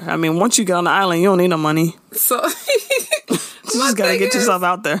yourself there. I mean, once you get on the island, you don't need no money. So you just gotta get yourself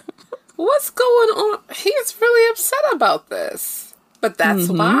out there. What's going on? He's really upset about this. But that's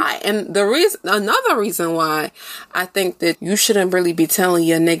why. And another reason why I think that you shouldn't really be telling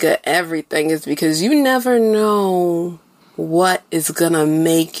your nigga everything is because you never know what is gonna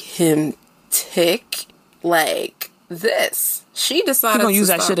make him tick like this. She decided She's gonna use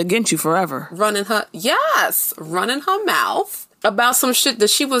that shit against you forever. Running her mouth about some shit that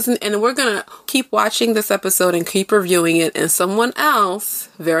she wasn't, and we're gonna keep watching this episode and keep reviewing it, and someone else,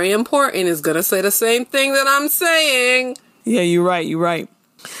 very important, is gonna say the same thing that I'm saying. Yeah, you're right.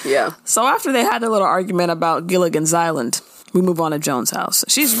 Yeah. So after they had a little argument about Gilligan's Island, we move on to Joan's house.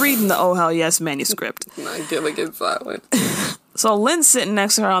 She's reading the Oh Hell Yes manuscript. Not Gilligan's Island. So Lynn's sitting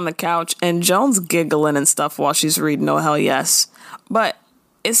next to her on the couch, and Joan's giggling and stuff while she's reading Oh Hell Yes. But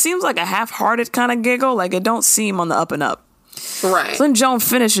it seems like a half-hearted kind of giggle, like it don't seem on the up and up. Right. So then Joan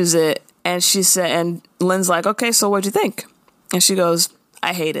finishes it, and and Lynn's like, okay, so what'd you think? And she goes,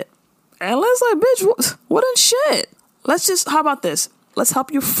 I hate it. And Lynn's like, bitch, what in shit? How about this? Let's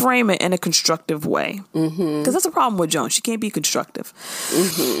help you frame it in a constructive way. Because that's a problem with Joan. She can't be constructive.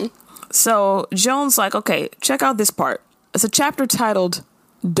 So Joan's like, okay, check out this part. It's a chapter titled,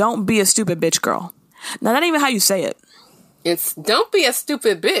 Don't Be a Stupid Bitch Girl. Now, that ain't even how you say it. It's don't be a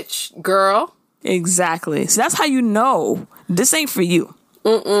stupid bitch, girl. Exactly. So that's how you know this ain't for you.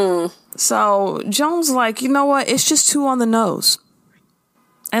 So Joan's like, you know what? It's just too on the nose.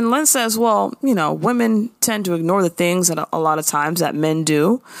 And Lynn says, well, you know, women tend to ignore the things that a lot of times that men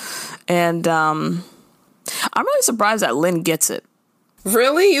do. And I'm really surprised that Lynn gets it.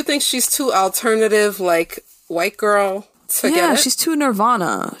 Really? You think she's too alternative, like white girl to get it? Yeah, she's too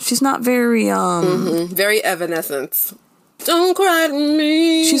Nirvana. She's not very... Very Evanescence. Don't cry to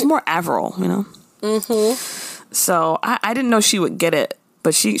me. She's more Avril, you know? So I didn't know she would get it,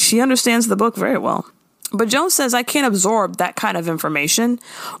 but she understands the book very well. But Joan says, I can't absorb that kind of information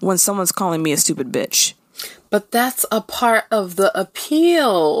when someone's calling me a stupid bitch. But that's a part of the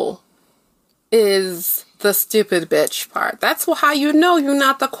appeal, is the stupid bitch part. That's how you know you're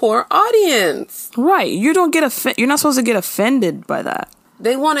not the core audience. Right. You don't get you're not supposed to get offended by that.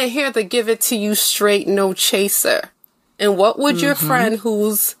 They want to hear the give it to you straight, no chaser. And what would your friend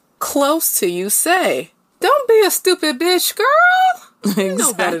who's close to you say? Don't be a stupid bitch, girl. Exactly. You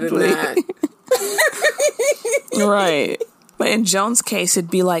know better than that. Right. But in Joan's case,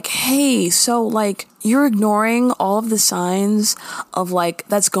 it'd be like, hey, so like you're ignoring all of the signs of like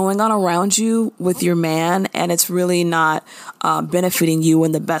that's going on around you with your man, and it's really not benefiting you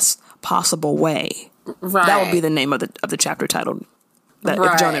in the best possible way. Right. That would be the name of the chapter title that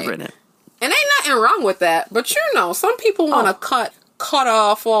if Joan had written it. And ain't nothing wrong with that, but you know, some people want to cut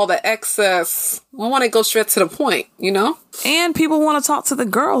off all the excess. We want to go straight to the point, you know? And people want to talk to the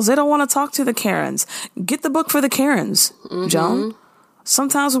girls. They don't want to talk to the Karens. Get the book for the Karens, Joan.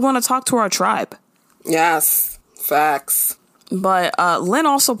 Sometimes we want to talk to our tribe. Yes, facts. But Lynn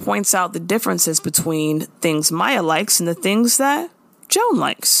also points out the differences between things Maya likes and the things that Joan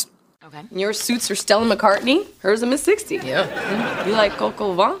likes. Okay. Your suits are Stella McCartney. Hers are Miss 60. Yeah. You like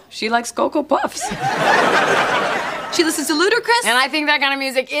Coco Vaughn. She likes Cocoa Puffs. She listens to Ludacris? And I think that kind of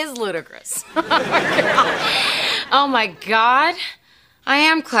music is ludicrous. Oh, my God. I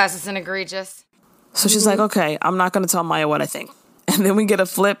am classist and egregious. So she's like, okay, I'm not going to tell Maya what I think. And then we get a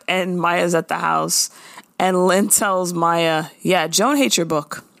flip, and Maya's at the house. And Lynn tells Maya, yeah, Joan hates your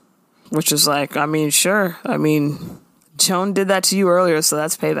book. Which is like, I mean, sure. I mean, Joan did that to you earlier, so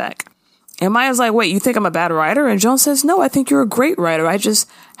that's payback. And Maya's like, wait, you think I'm a bad writer? And Joan says, no, I think you're a great writer. I just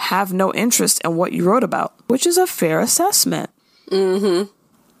have no interest in what you wrote about, which is a fair assessment.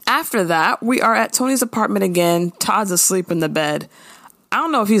 After that, we are at Tony's apartment again. Todd's asleep in the bed. I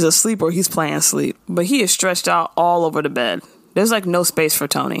don't know if he's asleep or he's playing sleep, but he is stretched out all over the bed. There's like no space for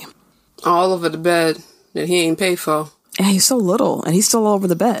Tony. All over the bed that he ain't paid for. And he's so little, and he's still all over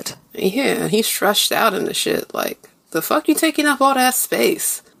the bed. Yeah, he's stretched out in the shit. Like, the fuck you taking up all that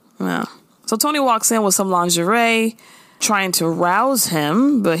space? Yeah. So Tony walks in with some lingerie, trying to rouse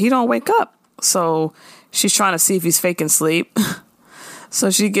him, but he don't wake up. So she's trying to see if he's faking sleep. So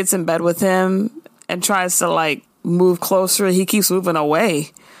she gets in bed with him and tries to like move closer. He keeps moving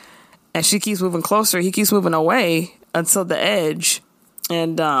away. And she keeps moving closer. He keeps moving away until the edge.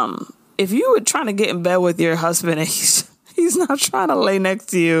 And if you were trying to get in bed with your husband and he's He's not trying to lay next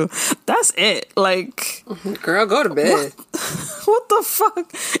to you. That's it. Like, girl, go to bed. What the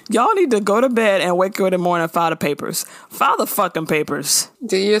fuck? Y'all need to go to bed and wake up in the morning and file the papers. File the fucking papers.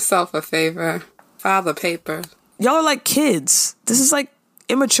 Do yourself a favor. File the paper. Y'all are like kids. This is like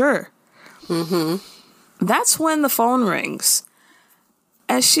immature. That's when the phone rings.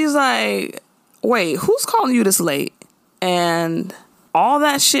 And she's like, wait, who's calling you this late? And all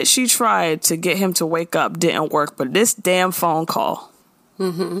that shit she tried to get him to wake up didn't work, but this damn phone call.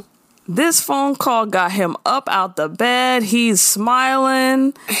 This phone call got him up out the bed. He's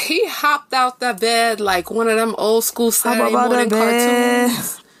smiling. He hopped out the bed like one of them old school Saturday morning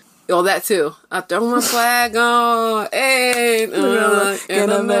cartoons. Oh, that too. I throw my flag on. Hey, in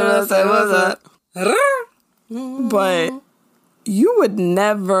the mirror, say what's up. But you would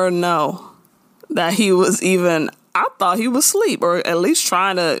never know that he was even... I thought he was asleep, or at least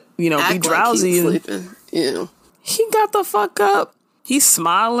trying to, be drowsy. Like sleeping. Yeah. He got the fuck up. He's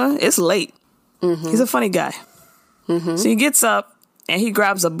smiling. It's late. He's a funny guy. So he gets up and he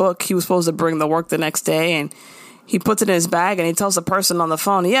grabs a book he was supposed to bring to work the next day, and he puts it in his bag, and he tells the person on the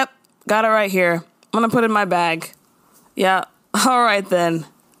phone, "Yep, got it right here. I'm going to put it in my bag. Yeah, all right then.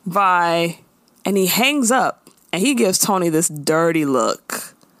 Bye." And he hangs up, and he gives Tony this dirty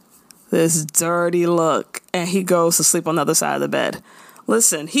look. And he goes to sleep on the other side of the bed.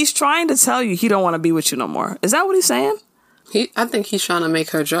 Listen, he's trying to tell you he don't want to be with you no more. Is that what he's saying? I think he's trying to make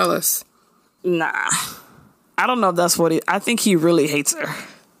her jealous. Nah. I don't know if that's what I think he really hates her.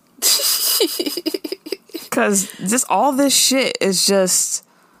 Because just all this shit is just...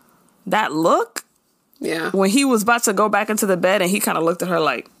 That look? Yeah. When he was about to go back into the bed and he kind of looked at her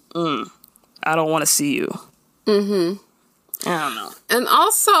like, I don't want to see you. I don't know. And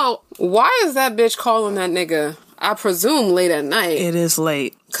also, why is that bitch calling that nigga, I presume, late at night? It is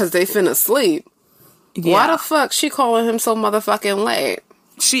late. Because they finna sleep. Yeah. Why the fuck she calling him so motherfucking late?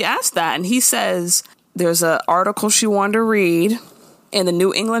 She asked that, and he says there's an article she wanted to read in the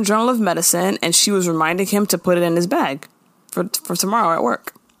New England Journal of Medicine, and she was reminding him to put it in his bag for tomorrow at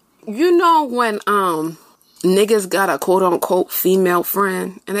work. You know when niggas got a quote-unquote female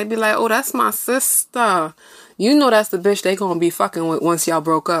friend, and they be like, oh, that's my sister. You know that's the bitch they gonna be fucking with once y'all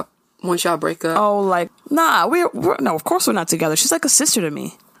break up. Oh, like, nah, no, of course we're not together. She's like a sister to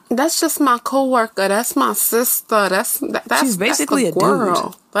me. That's just my coworker. That's my sister. That's she's basically a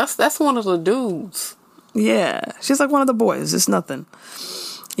girl. That's one of the dudes. Yeah, she's like one of the boys. It's nothing.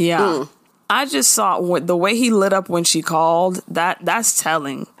 Yeah. I just saw the way he lit up when she called. That's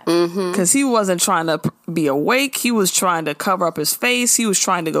telling. Because he wasn't trying to be awake. He was trying to cover up his face. He was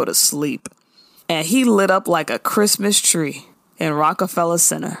trying to go to sleep. And he lit up like a Christmas tree in Rockefeller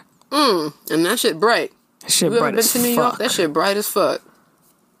Center. And that shit bright. Shit bright as fuck. You ever been to New York? That shit bright as fuck.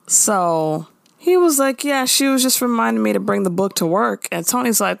 So he was like, yeah, she was just reminding me to bring the book to work. And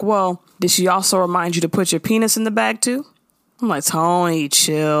Tony's like, well, did she also remind you to put your penis in the bag too? I'm like, Tony,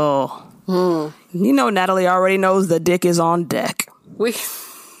 chill. You know Natalie already knows the dick is on deck.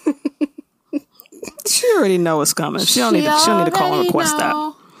 She already know what's coming. She don't need to call and request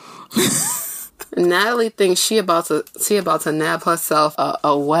that. Natalie thinks she about to nab herself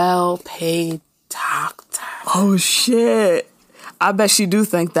a well-paid doctor. Oh shit. I bet she do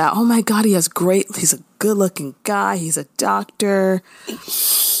think that. Oh my God, he's a good-looking guy. He's a doctor.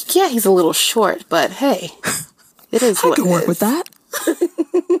 Yeah, he's a little short, but hey, it is what it is. I can work with that.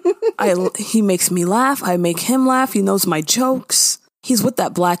 He makes me laugh. I make him laugh. He knows my jokes. He's with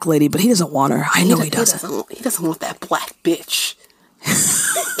that black lady, but he doesn't want her. I know he doesn't. He doesn't want that black bitch.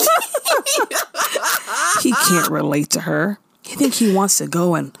 He can't relate to her. You think he wants to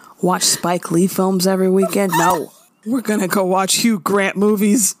go and watch Spike Lee films every weekend? No. We're gonna go watch Hugh Grant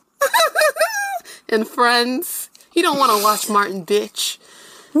movies. And Friends. He don't want to watch Martin, bitch.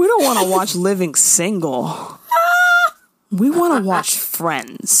 We don't want to watch Living Single. We want to watch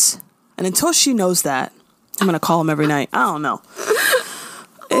Friends. And until she knows that, I'm gonna call him every night. I don't know.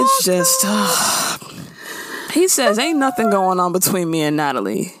 It's just... He says, ain't nothing going on between me and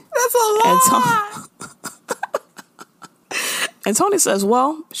Natalie. That's a lie. And Tony says,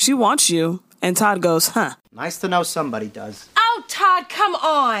 well, she wants you. And Todd goes, huh. Nice to know somebody does. Oh, Todd, come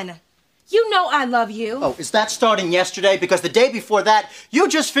on. You know I love you. Oh, is that starting yesterday? Because the day before that, you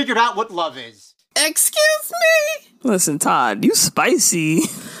just figured out what love is. Excuse me? Listen, Todd, you spicy.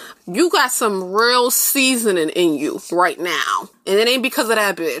 You got some real seasoning in you right now. And it ain't because of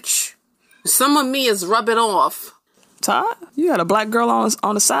that bitch. Some of me is rubbing off. Todd, you got a black girl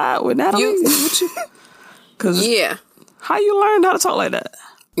on the side with Natalie? Yeah. How you learned how to talk like that?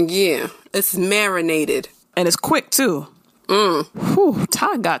 Yeah, it's marinated. And it's quick, too. Whew,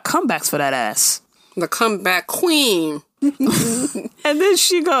 Todd got comebacks for that ass. The comeback queen. And then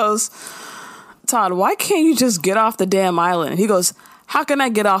she goes, Todd, why can't you just get off the damn island? He goes, how can I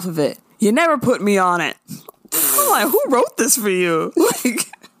get off of it? You never put me on it. I'm like, who wrote this for you? Like,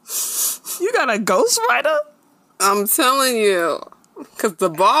 you got a ghostwriter? I'm telling you. Because the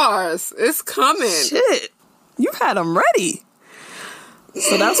bars, it's coming. Shit. You had them ready.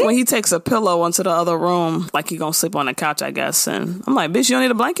 So that's when he takes a pillow into the other room, like he gonna sleep on the couch, I guess. And I'm like, bitch, you don't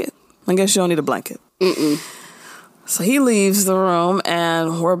need a blanket. I guess you don't need a blanket. So he leaves the room,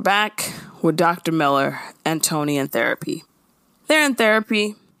 and we're back with Dr. Miller and Tony in therapy. They're in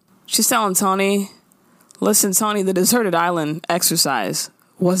therapy. She's telling Tony, listen, Tony, the deserted island exercise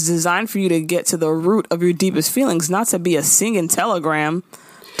was designed for you to get to the root of your deepest feelings, not to be a singing telegram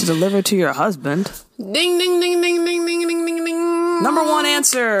to deliver to your husband. Ding, ding, ding, ding, ding, ding, ding, ding, ding. Number one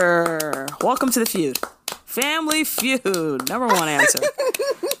answer. Welcome to the feud. Family Feud. Number one answer.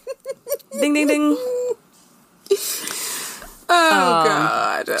 Ding, ding, ding. Oh,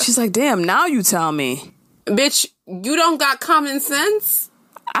 God. She's like, damn, now you tell me. Bitch, you don't got common sense?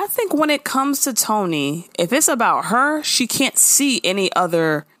 I think when it comes to Tony, if it's about her, she can't see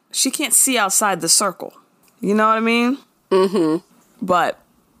she can't see outside the circle. You know what I mean? Mm-hmm. But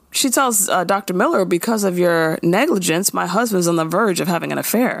she tells Dr. Miller, because of your negligence, my husband's on the verge of having an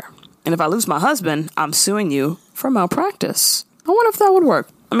affair. And if I lose my husband, I'm suing you for malpractice. I wonder if that would work.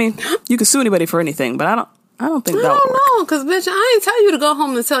 I mean, you can sue anybody for anything, but I don't think that would work. I don't know, because, bitch, I ain't tell you to go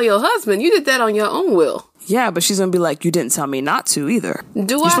home and tell your husband. You did that on your own will. Yeah, but she's going to be like, you didn't tell me not to either.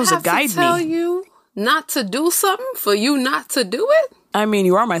 You're supposed to tell you not to do something for you not to do it? I mean,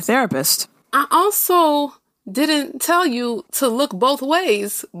 you are my therapist. I also didn't tell you to look both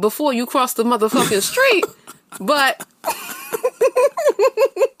ways before you cross the motherfucking street, but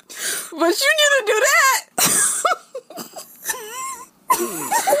but you need to do that.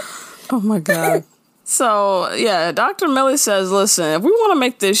 Oh my God. So, yeah, Dr. Miller says, listen, if we want to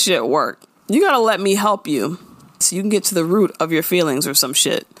make this shit work, you got to let me help you so you can get to the root of your feelings or some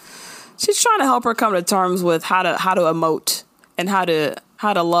shit. She's trying to help her come to terms with how to emote and how to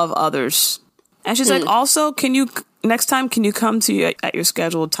love others. And she's like, also, next time, can you come to you at your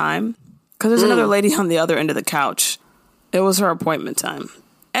scheduled time? Because there's another lady on the other end of the couch. It was her appointment time.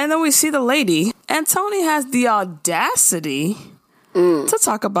 And then we see the lady, and Tony has the audacity to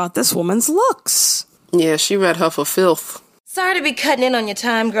talk about this woman's looks. Yeah, she read her for filth. Sorry to be cutting in on your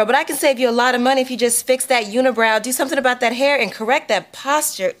time, girl, but I can save you a lot of money if you just fix that unibrow, do something about that hair, and correct that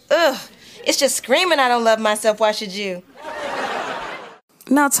posture. Ugh, it's just screaming I don't love myself. Why should you?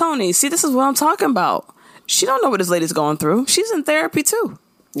 Now, Tony, see, this is what I'm talking about. She don't know what this lady's going through. She's in therapy, too.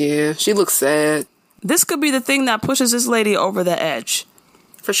 Yeah, she looks sad. This could be the thing that pushes this lady over the edge.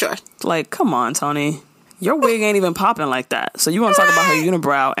 For sure. Like, come on, Tony. Your wig ain't even popping like that. So you want to talk about her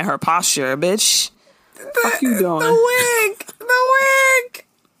unibrow and her posture, bitch? Fuck you doing? The wig.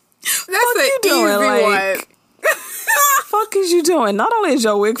 That's an easy one. Fuck is you doing? Not only is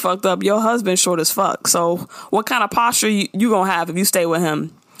your wig fucked up, your husband's short as fuck. So what kind of posture you gonna have if you stay with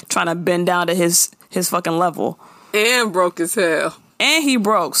him, trying to bend down to his fucking level? And broke as hell. And he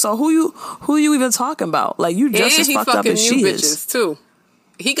broke. So who you even talking about? Like, you just as fucked up as she is. Too.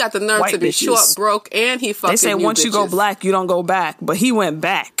 He got the nerve White to be bitches. Short, broke, and he fucking. They say once you go black, you don't go back, but he went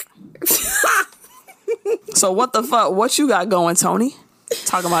back. So what the fuck? What you got going, Tony?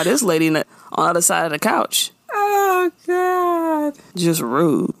 Talking about this lady on the other side of the couch. Oh, God. Just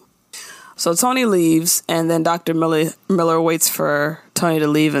rude. So Tony leaves, and then Dr. Miller waits for Tony to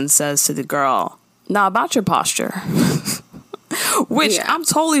leave and says to the girl, now about your posture. Which I'm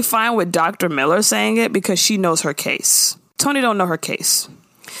totally fine with Dr. Miller saying it because she knows her case. Tony don't know her case.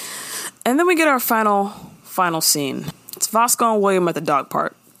 And then we get our final scene. It's Vasco and William at the dog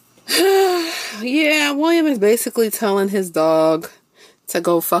park. Yeah, William is basically telling his dog to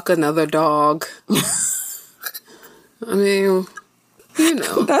go fuck another dog. I mean, you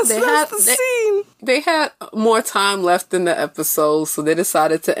know. That's the scene. They had more time left in the episode, so they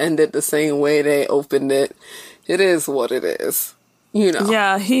decided to end it the same way they opened it. It is what it is. You know.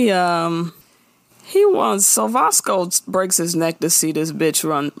 Yeah, he wants... So Vasco breaks his neck to see this bitch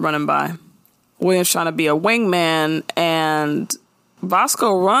running by. William's trying to be a wingman, and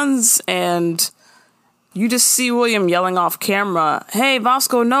Vasco runs, and you just see William yelling off camera, hey,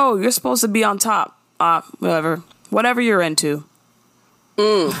 Vasco, no, you're supposed to be on top. Whatever you're into.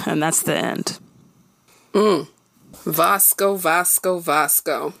 And that's the end. Vasco.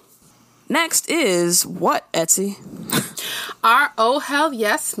 Next is what, Etsy? Our oh hell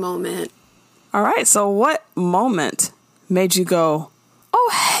yes moment. All right, so what moment made you go, oh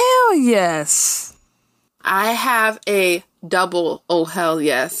hell yes? I have a double oh hell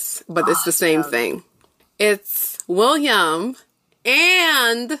yes, but it's the same thing. It's William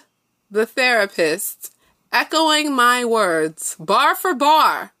and the therapist echoing my words, bar for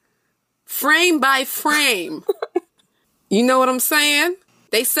bar, frame by frame. You know what I'm saying?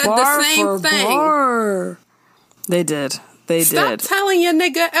 They said the same thing. Bar. They did. They Stop did. telling your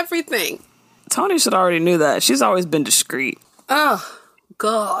nigga everything. Tony should already knew that. She's always been discreet. Oh,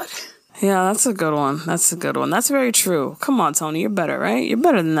 God. Yeah, that's a good one. That's a good one. That's very true. Come on, Tony. You're better, right? You're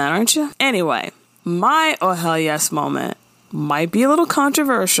better than that, aren't you? Anyway, my oh hell yes moment might be a little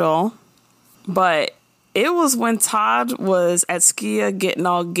controversial, but it was when Todd was at Skia getting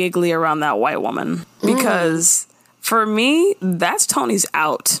all giggly around that white woman. Because for me, that's Tony's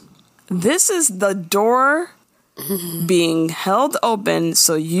out. This is the door being held open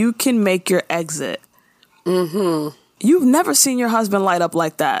so you can make your exit. You've never seen your husband light up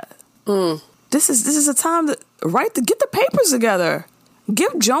like that. This is a time to get the papers together.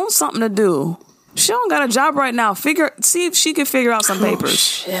 Give Joan something to do. She don't got a job right now. See if she can figure out some papers.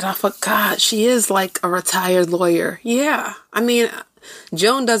 Shit, I forgot. She is like a retired lawyer. Yeah. I mean,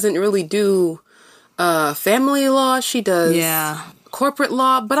 Joan doesn't really do family law. She does corporate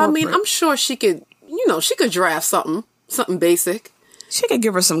law. But I mean, I'm sure she could, she could draft something basic. She could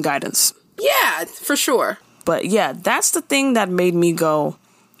give her some guidance. Yeah, for sure. But yeah, that's the thing that made me go,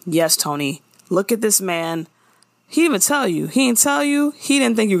 yes, Tony, look at this man. He didn't even tell you. He didn't tell you. He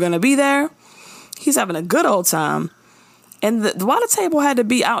didn't think you were going to be there. He's having a good old time. And the water table had to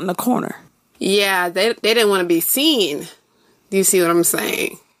be out in the corner. Yeah, they didn't want to be seen. Do you see what I'm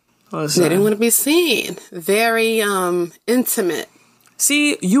saying? They didn't want to be seen. Very intimate.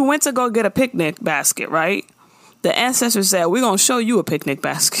 See, you went to go get a picnic basket, right? The ancestors said, we're going to show you a picnic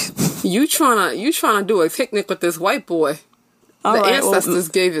basket. You trying to do a picnic with this white boy. The ancestors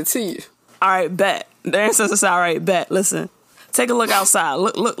gave it to you. All right, bet. The ancestors said, all right, bet. Listen. Take a look outside.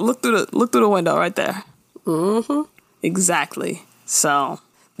 Look through the window right there. Exactly. So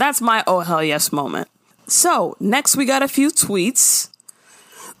that's my oh hell yes moment. So next we got a few tweets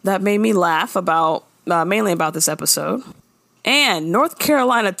that made me laugh about mainly about this episode. And North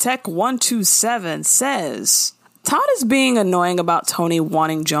Carolina Tech 127 says Todd is being annoying about Tony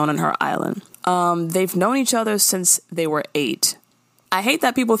wanting Joan on her island. They've known each other since they were 8. I hate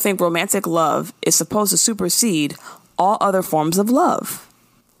that people think romantic love is supposed to supersede all other forms of love.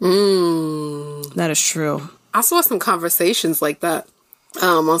 That is true. I saw some conversations like that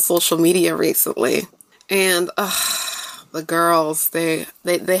on social media recently. And the girls, they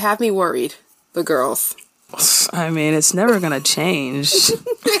have me worried. The girls. I mean, it's never going to change.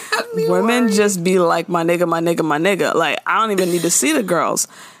 Women just be like, my nigga, my nigga, my nigga. Like, I don't even need to see the girls.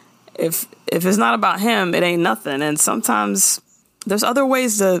 If it's not about him, it ain't nothing. And sometimes there's other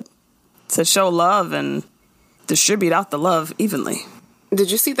ways to show love and distribute out the love evenly.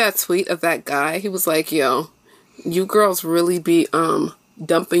 Did you see that tweet of that guy? He was like, yo, you girls really be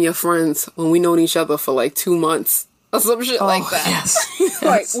dumping your friends when we known each other for like 2 months or some shit like that. Yes.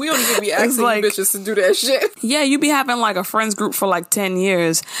 Like, we don't even be asking you bitches to do that shit. Yeah, you be having like a friends group for like 10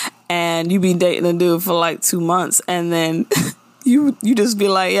 years and you be dating a dude for like 2 months and then you just be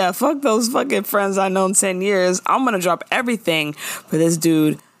like, yeah, fuck those fucking friends I known 10 years. I'm gonna drop everything for this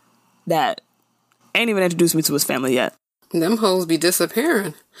dude that ain't even introduced me to his family yet. Them hoes be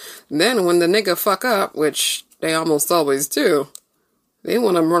disappearing. Then when the nigga fuck up, which they almost always do, they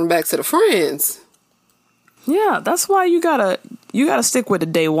want to run back to the friends. Yeah, that's why you gotta stick with the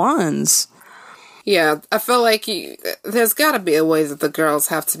day ones. Yeah, I feel like there's gotta be a way that the girls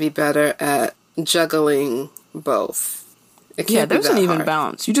have to be better at juggling both. There's an even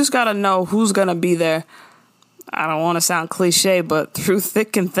balance. You just gotta know who's gonna be there. I don't want to sound cliche, but through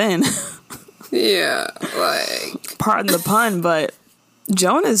thick and thin. Yeah, like... Pardon the pun, but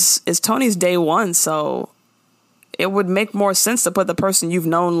Joan is Tony's day one, so it would make more sense to put the person you've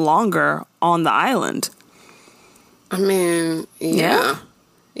known longer on the island. I mean, yeah.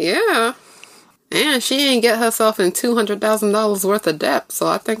 And she ain't get herself in $200,000 worth of debt, so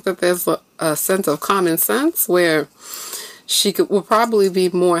I think that there's a sense of common sense where she would probably be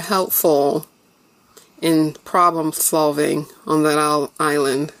more helpful in problem solving on that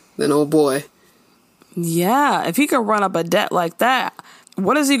island than old boy. Yeah, if he could run up a debt like that,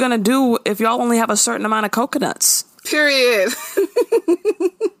 what is he going to do if y'all only have a certain amount of coconuts? Period.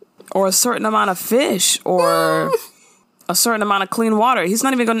 Or a certain amount of fish, or a certain amount of clean water. He's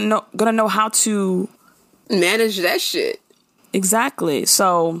not even going to know how to manage that shit. Exactly.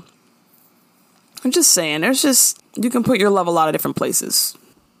 So I'm just saying, you can put your love a lot of different places.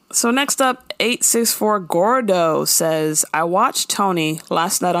 So next up, 864 Gordo says, I watched Tony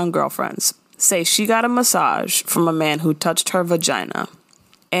last night on Girlfriends say she got a massage from a man who touched her vagina.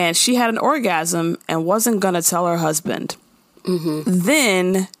 and she had an orgasm and wasn't going to tell her husband.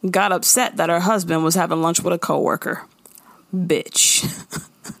 Then got upset that her husband was having lunch with a coworker. Bitch.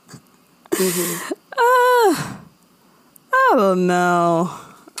 I don't know.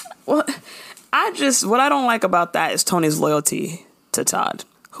 What I don't like about that is Tony's loyalty to Todd.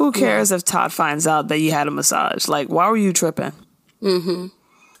 Who cares if Todd finds out that you had a massage? Like, why were you tripping? And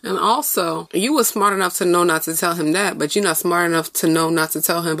also, you were smart enough to know not to tell him that, but you're not smart enough to know not to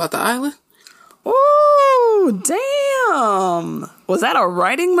tell him about the island? Ooh, damn. Was that a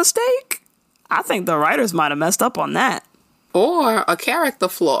writing mistake? I think the writers might have messed up on that. Or a character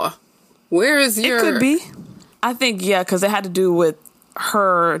flaw. Where is your... It could be. I think, yeah, because it had to do with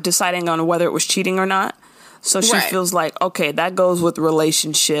her deciding on whether it was cheating or not. So she feels like, okay, that goes with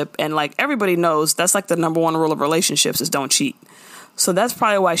relationship. And like everybody knows that's like the number one rule of relationships is don't cheat. So that's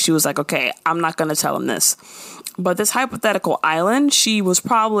probably why she was like, okay, I'm not going to tell him this. But this hypothetical island, she was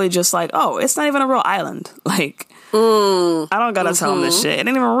probably just like, oh, it's not even a real island. Like, I don't got to tell him this shit. It ain't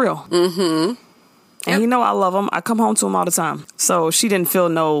even real. And you know I love him. I come home to him all the time. So she didn't feel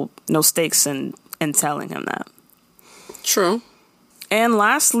no stakes in telling him that. True. And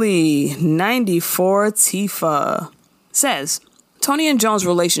lastly, 94 Tifa says, Tony and Joan's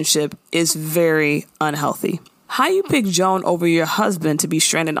relationship is very unhealthy. How you pick Joan over your husband to be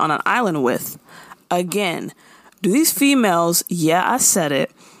stranded on an island with? Again, do these females, yeah, I said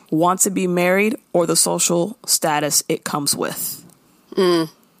it, want to be married or the social status it comes with?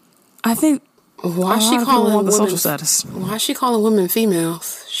 I think... Why is she calling women the social status? Why is she calling women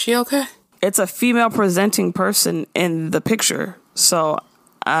females? She okay? It's a female presenting person in the picture. So,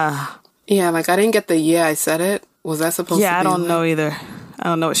 yeah, like I didn't get the I said it. Was that supposed to be? Yeah, I don't know either. I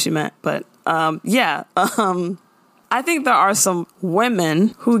don't know what she meant, but I think there are some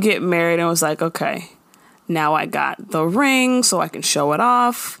women who get married and was like, okay, now I got the ring so I can show it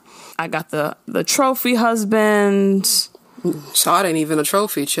off. I got the trophy husband. Todd ain't even a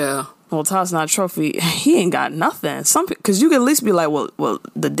trophy, child. Well, Todd's not a trophy. He ain't got nothing. Because you could at least be like, well,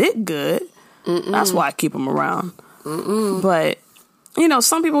 the dick good. That's why I keep him around. But, you know,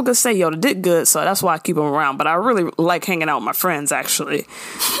 some people could say, yo, the dick good, so that's why I keep him around. But I really like hanging out with my friends, actually.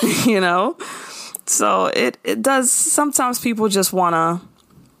 You know? So it does. Sometimes people just want to.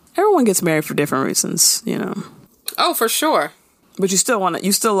 Everyone gets married for different reasons, you know? Oh, for sure. But you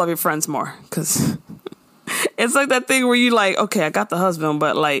still love your friends more. Because it's like that thing where you like, okay, I got the husband,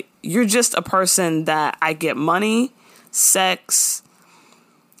 but like, you're just a person that I get money, sex,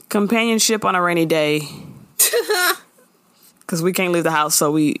 companionship on a rainy day. Because we can't leave the house,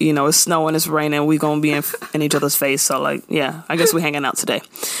 so we, you know, it's snowing, it's raining, we gonna be in each other's face. So like, yeah, I guess we hanging out today.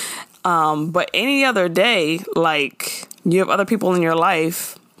 But any other day, like, you have other people in your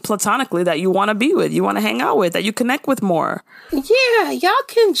life platonically that you want to be with, you want to hang out with, that you connect with more. Yeah, y'all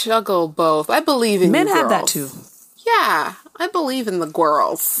can juggle both. I believe in men you have girls. that too. Yeah, I believe in the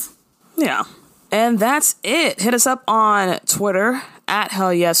girls. Yeah. And that's it. Hit us up on Twitter at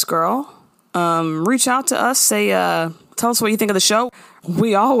HellYesGirl. Reach out to us. Say, tell us what you think of the show.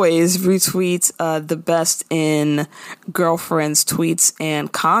 We always retweet the best in girlfriends' tweets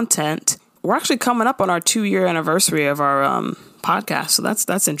and content. We're actually coming up on our 2-year anniversary of our podcast, so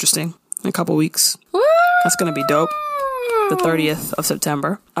that's interesting. In a couple weeks. Woo! That's gonna be dope. The 30th of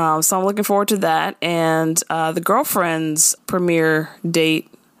September. So I'm looking forward to that. And the Girlfriends premiere date,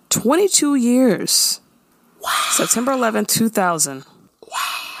 22 years. Wow. September 11th, 2000. Wow.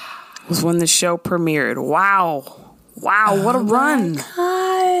 Was when the show premiered. Wow. Wow, what a run.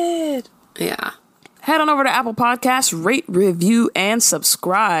 God. Yeah. Head on over to Apple Podcasts, rate, review, and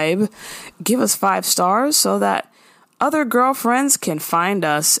subscribe. Give us 5 stars so that other girlfriends can find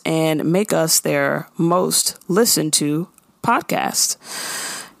us and make us their most listened to podcast.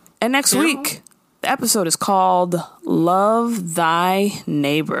 And next week, the episode is called Love Thy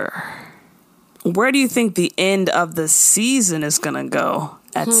Neighbor. Where do you think the end of the season is going to go,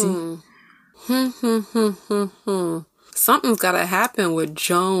 Etsy? Something's got to happen with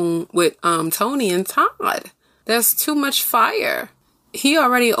Tony and Todd. There's too much fire. He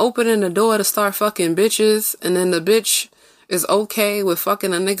already opening the door to start fucking bitches, and then the bitch is okay with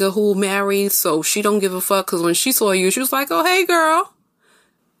fucking a nigga who married, so she don't give a fuck, because when she saw you, she was like, oh, hey, girl.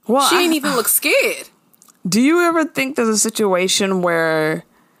 Well, she didn't even look scared. Do you ever think there's a situation where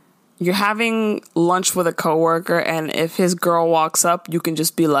you're having lunch with a coworker, and if his girl walks up, you can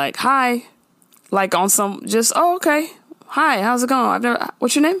just be like, hi. Like on some, just, oh, okay. Hi, how's it going?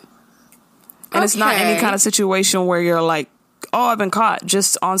 What's your name? And it's not any kind of situation where you're like, oh, I've been caught.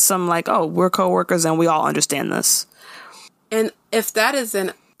 Just on some like, oh, we're coworkers and we all understand this. And if that is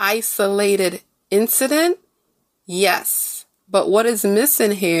an isolated incident, yes. But what is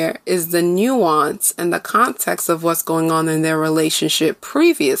missing here is the nuance and the context of what's going on in their relationship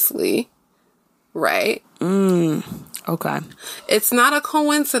previously, right? Okay. It's not a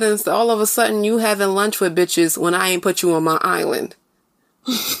coincidence that all of a sudden you having lunch with bitches when I ain't put you on my island.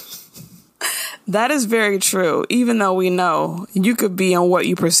 That is very true. Even though we know you could be in what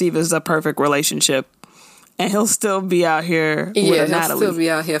you perceive as a perfect relationship, and he'll still be out here with a Natalie. He'll still be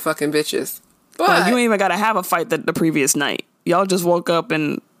out here fucking bitches. But like, you ain't even got to have a fight the previous night. Y'all just woke up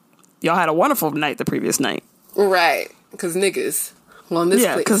and y'all had a wonderful night the previous night. Right. Because niggas. Well, in this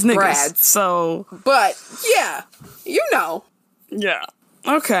place, because niggas. Brads. So. But, yeah. You know. Yeah.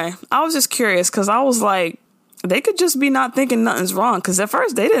 Okay. I was just curious because I was like, they could just be not thinking nothing's wrong. Because at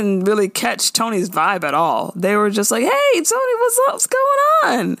first they didn't really catch Tony's vibe at all. They were just like, hey, Tony, what's up? What's going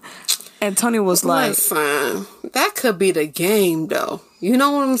on? And Tony was like... Listen, that could be the game, though. You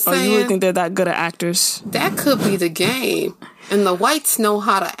know what I'm saying? Oh, you really think they're that good at actors? That could be the game. And the whites know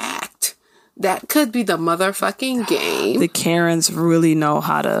how to act. That could be the motherfucking game. The Karens really know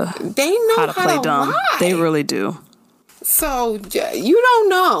how to... They know how to play dumb. lie. They really do. So, you don't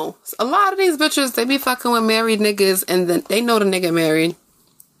know. A lot of these bitches, they be fucking with married niggas, and then they know the nigga married.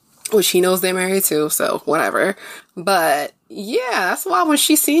 Well, she knows they're married too, so whatever. But, yeah, that's why when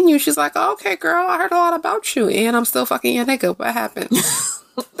she seen you, she's like, oh, okay, girl, I heard a lot about you, and I'm still fucking your nigga. What happened?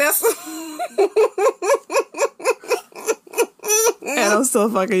 That's... And I'm still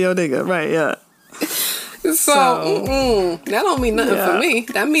fucking your nigga. Right, yeah. So that don't mean nothing for me.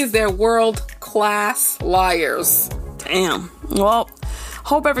 That means they're world-class liars. Damn. Well,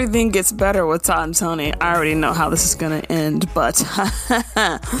 hope everything gets better with Todd and Tony. I already know how this is gonna end, but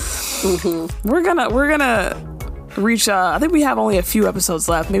we're gonna reach. I think we have only a few episodes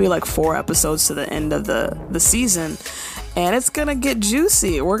left, maybe like 4 episodes to the end of the season, and it's gonna get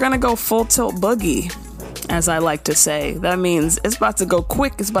juicy. We're gonna go full tilt boogie, as I like to say. That means it's about to go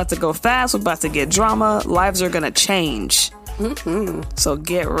quick. It's about to go fast. We're about to get drama. Lives are gonna change. So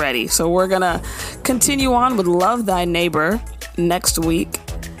get ready. So we're gonna continue on with Love Thy Neighbor next week.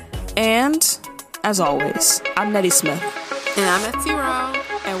 And as always, I'm Nettie Smith. And I'm Etsy Rowe.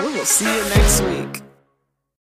 And we will see you next week.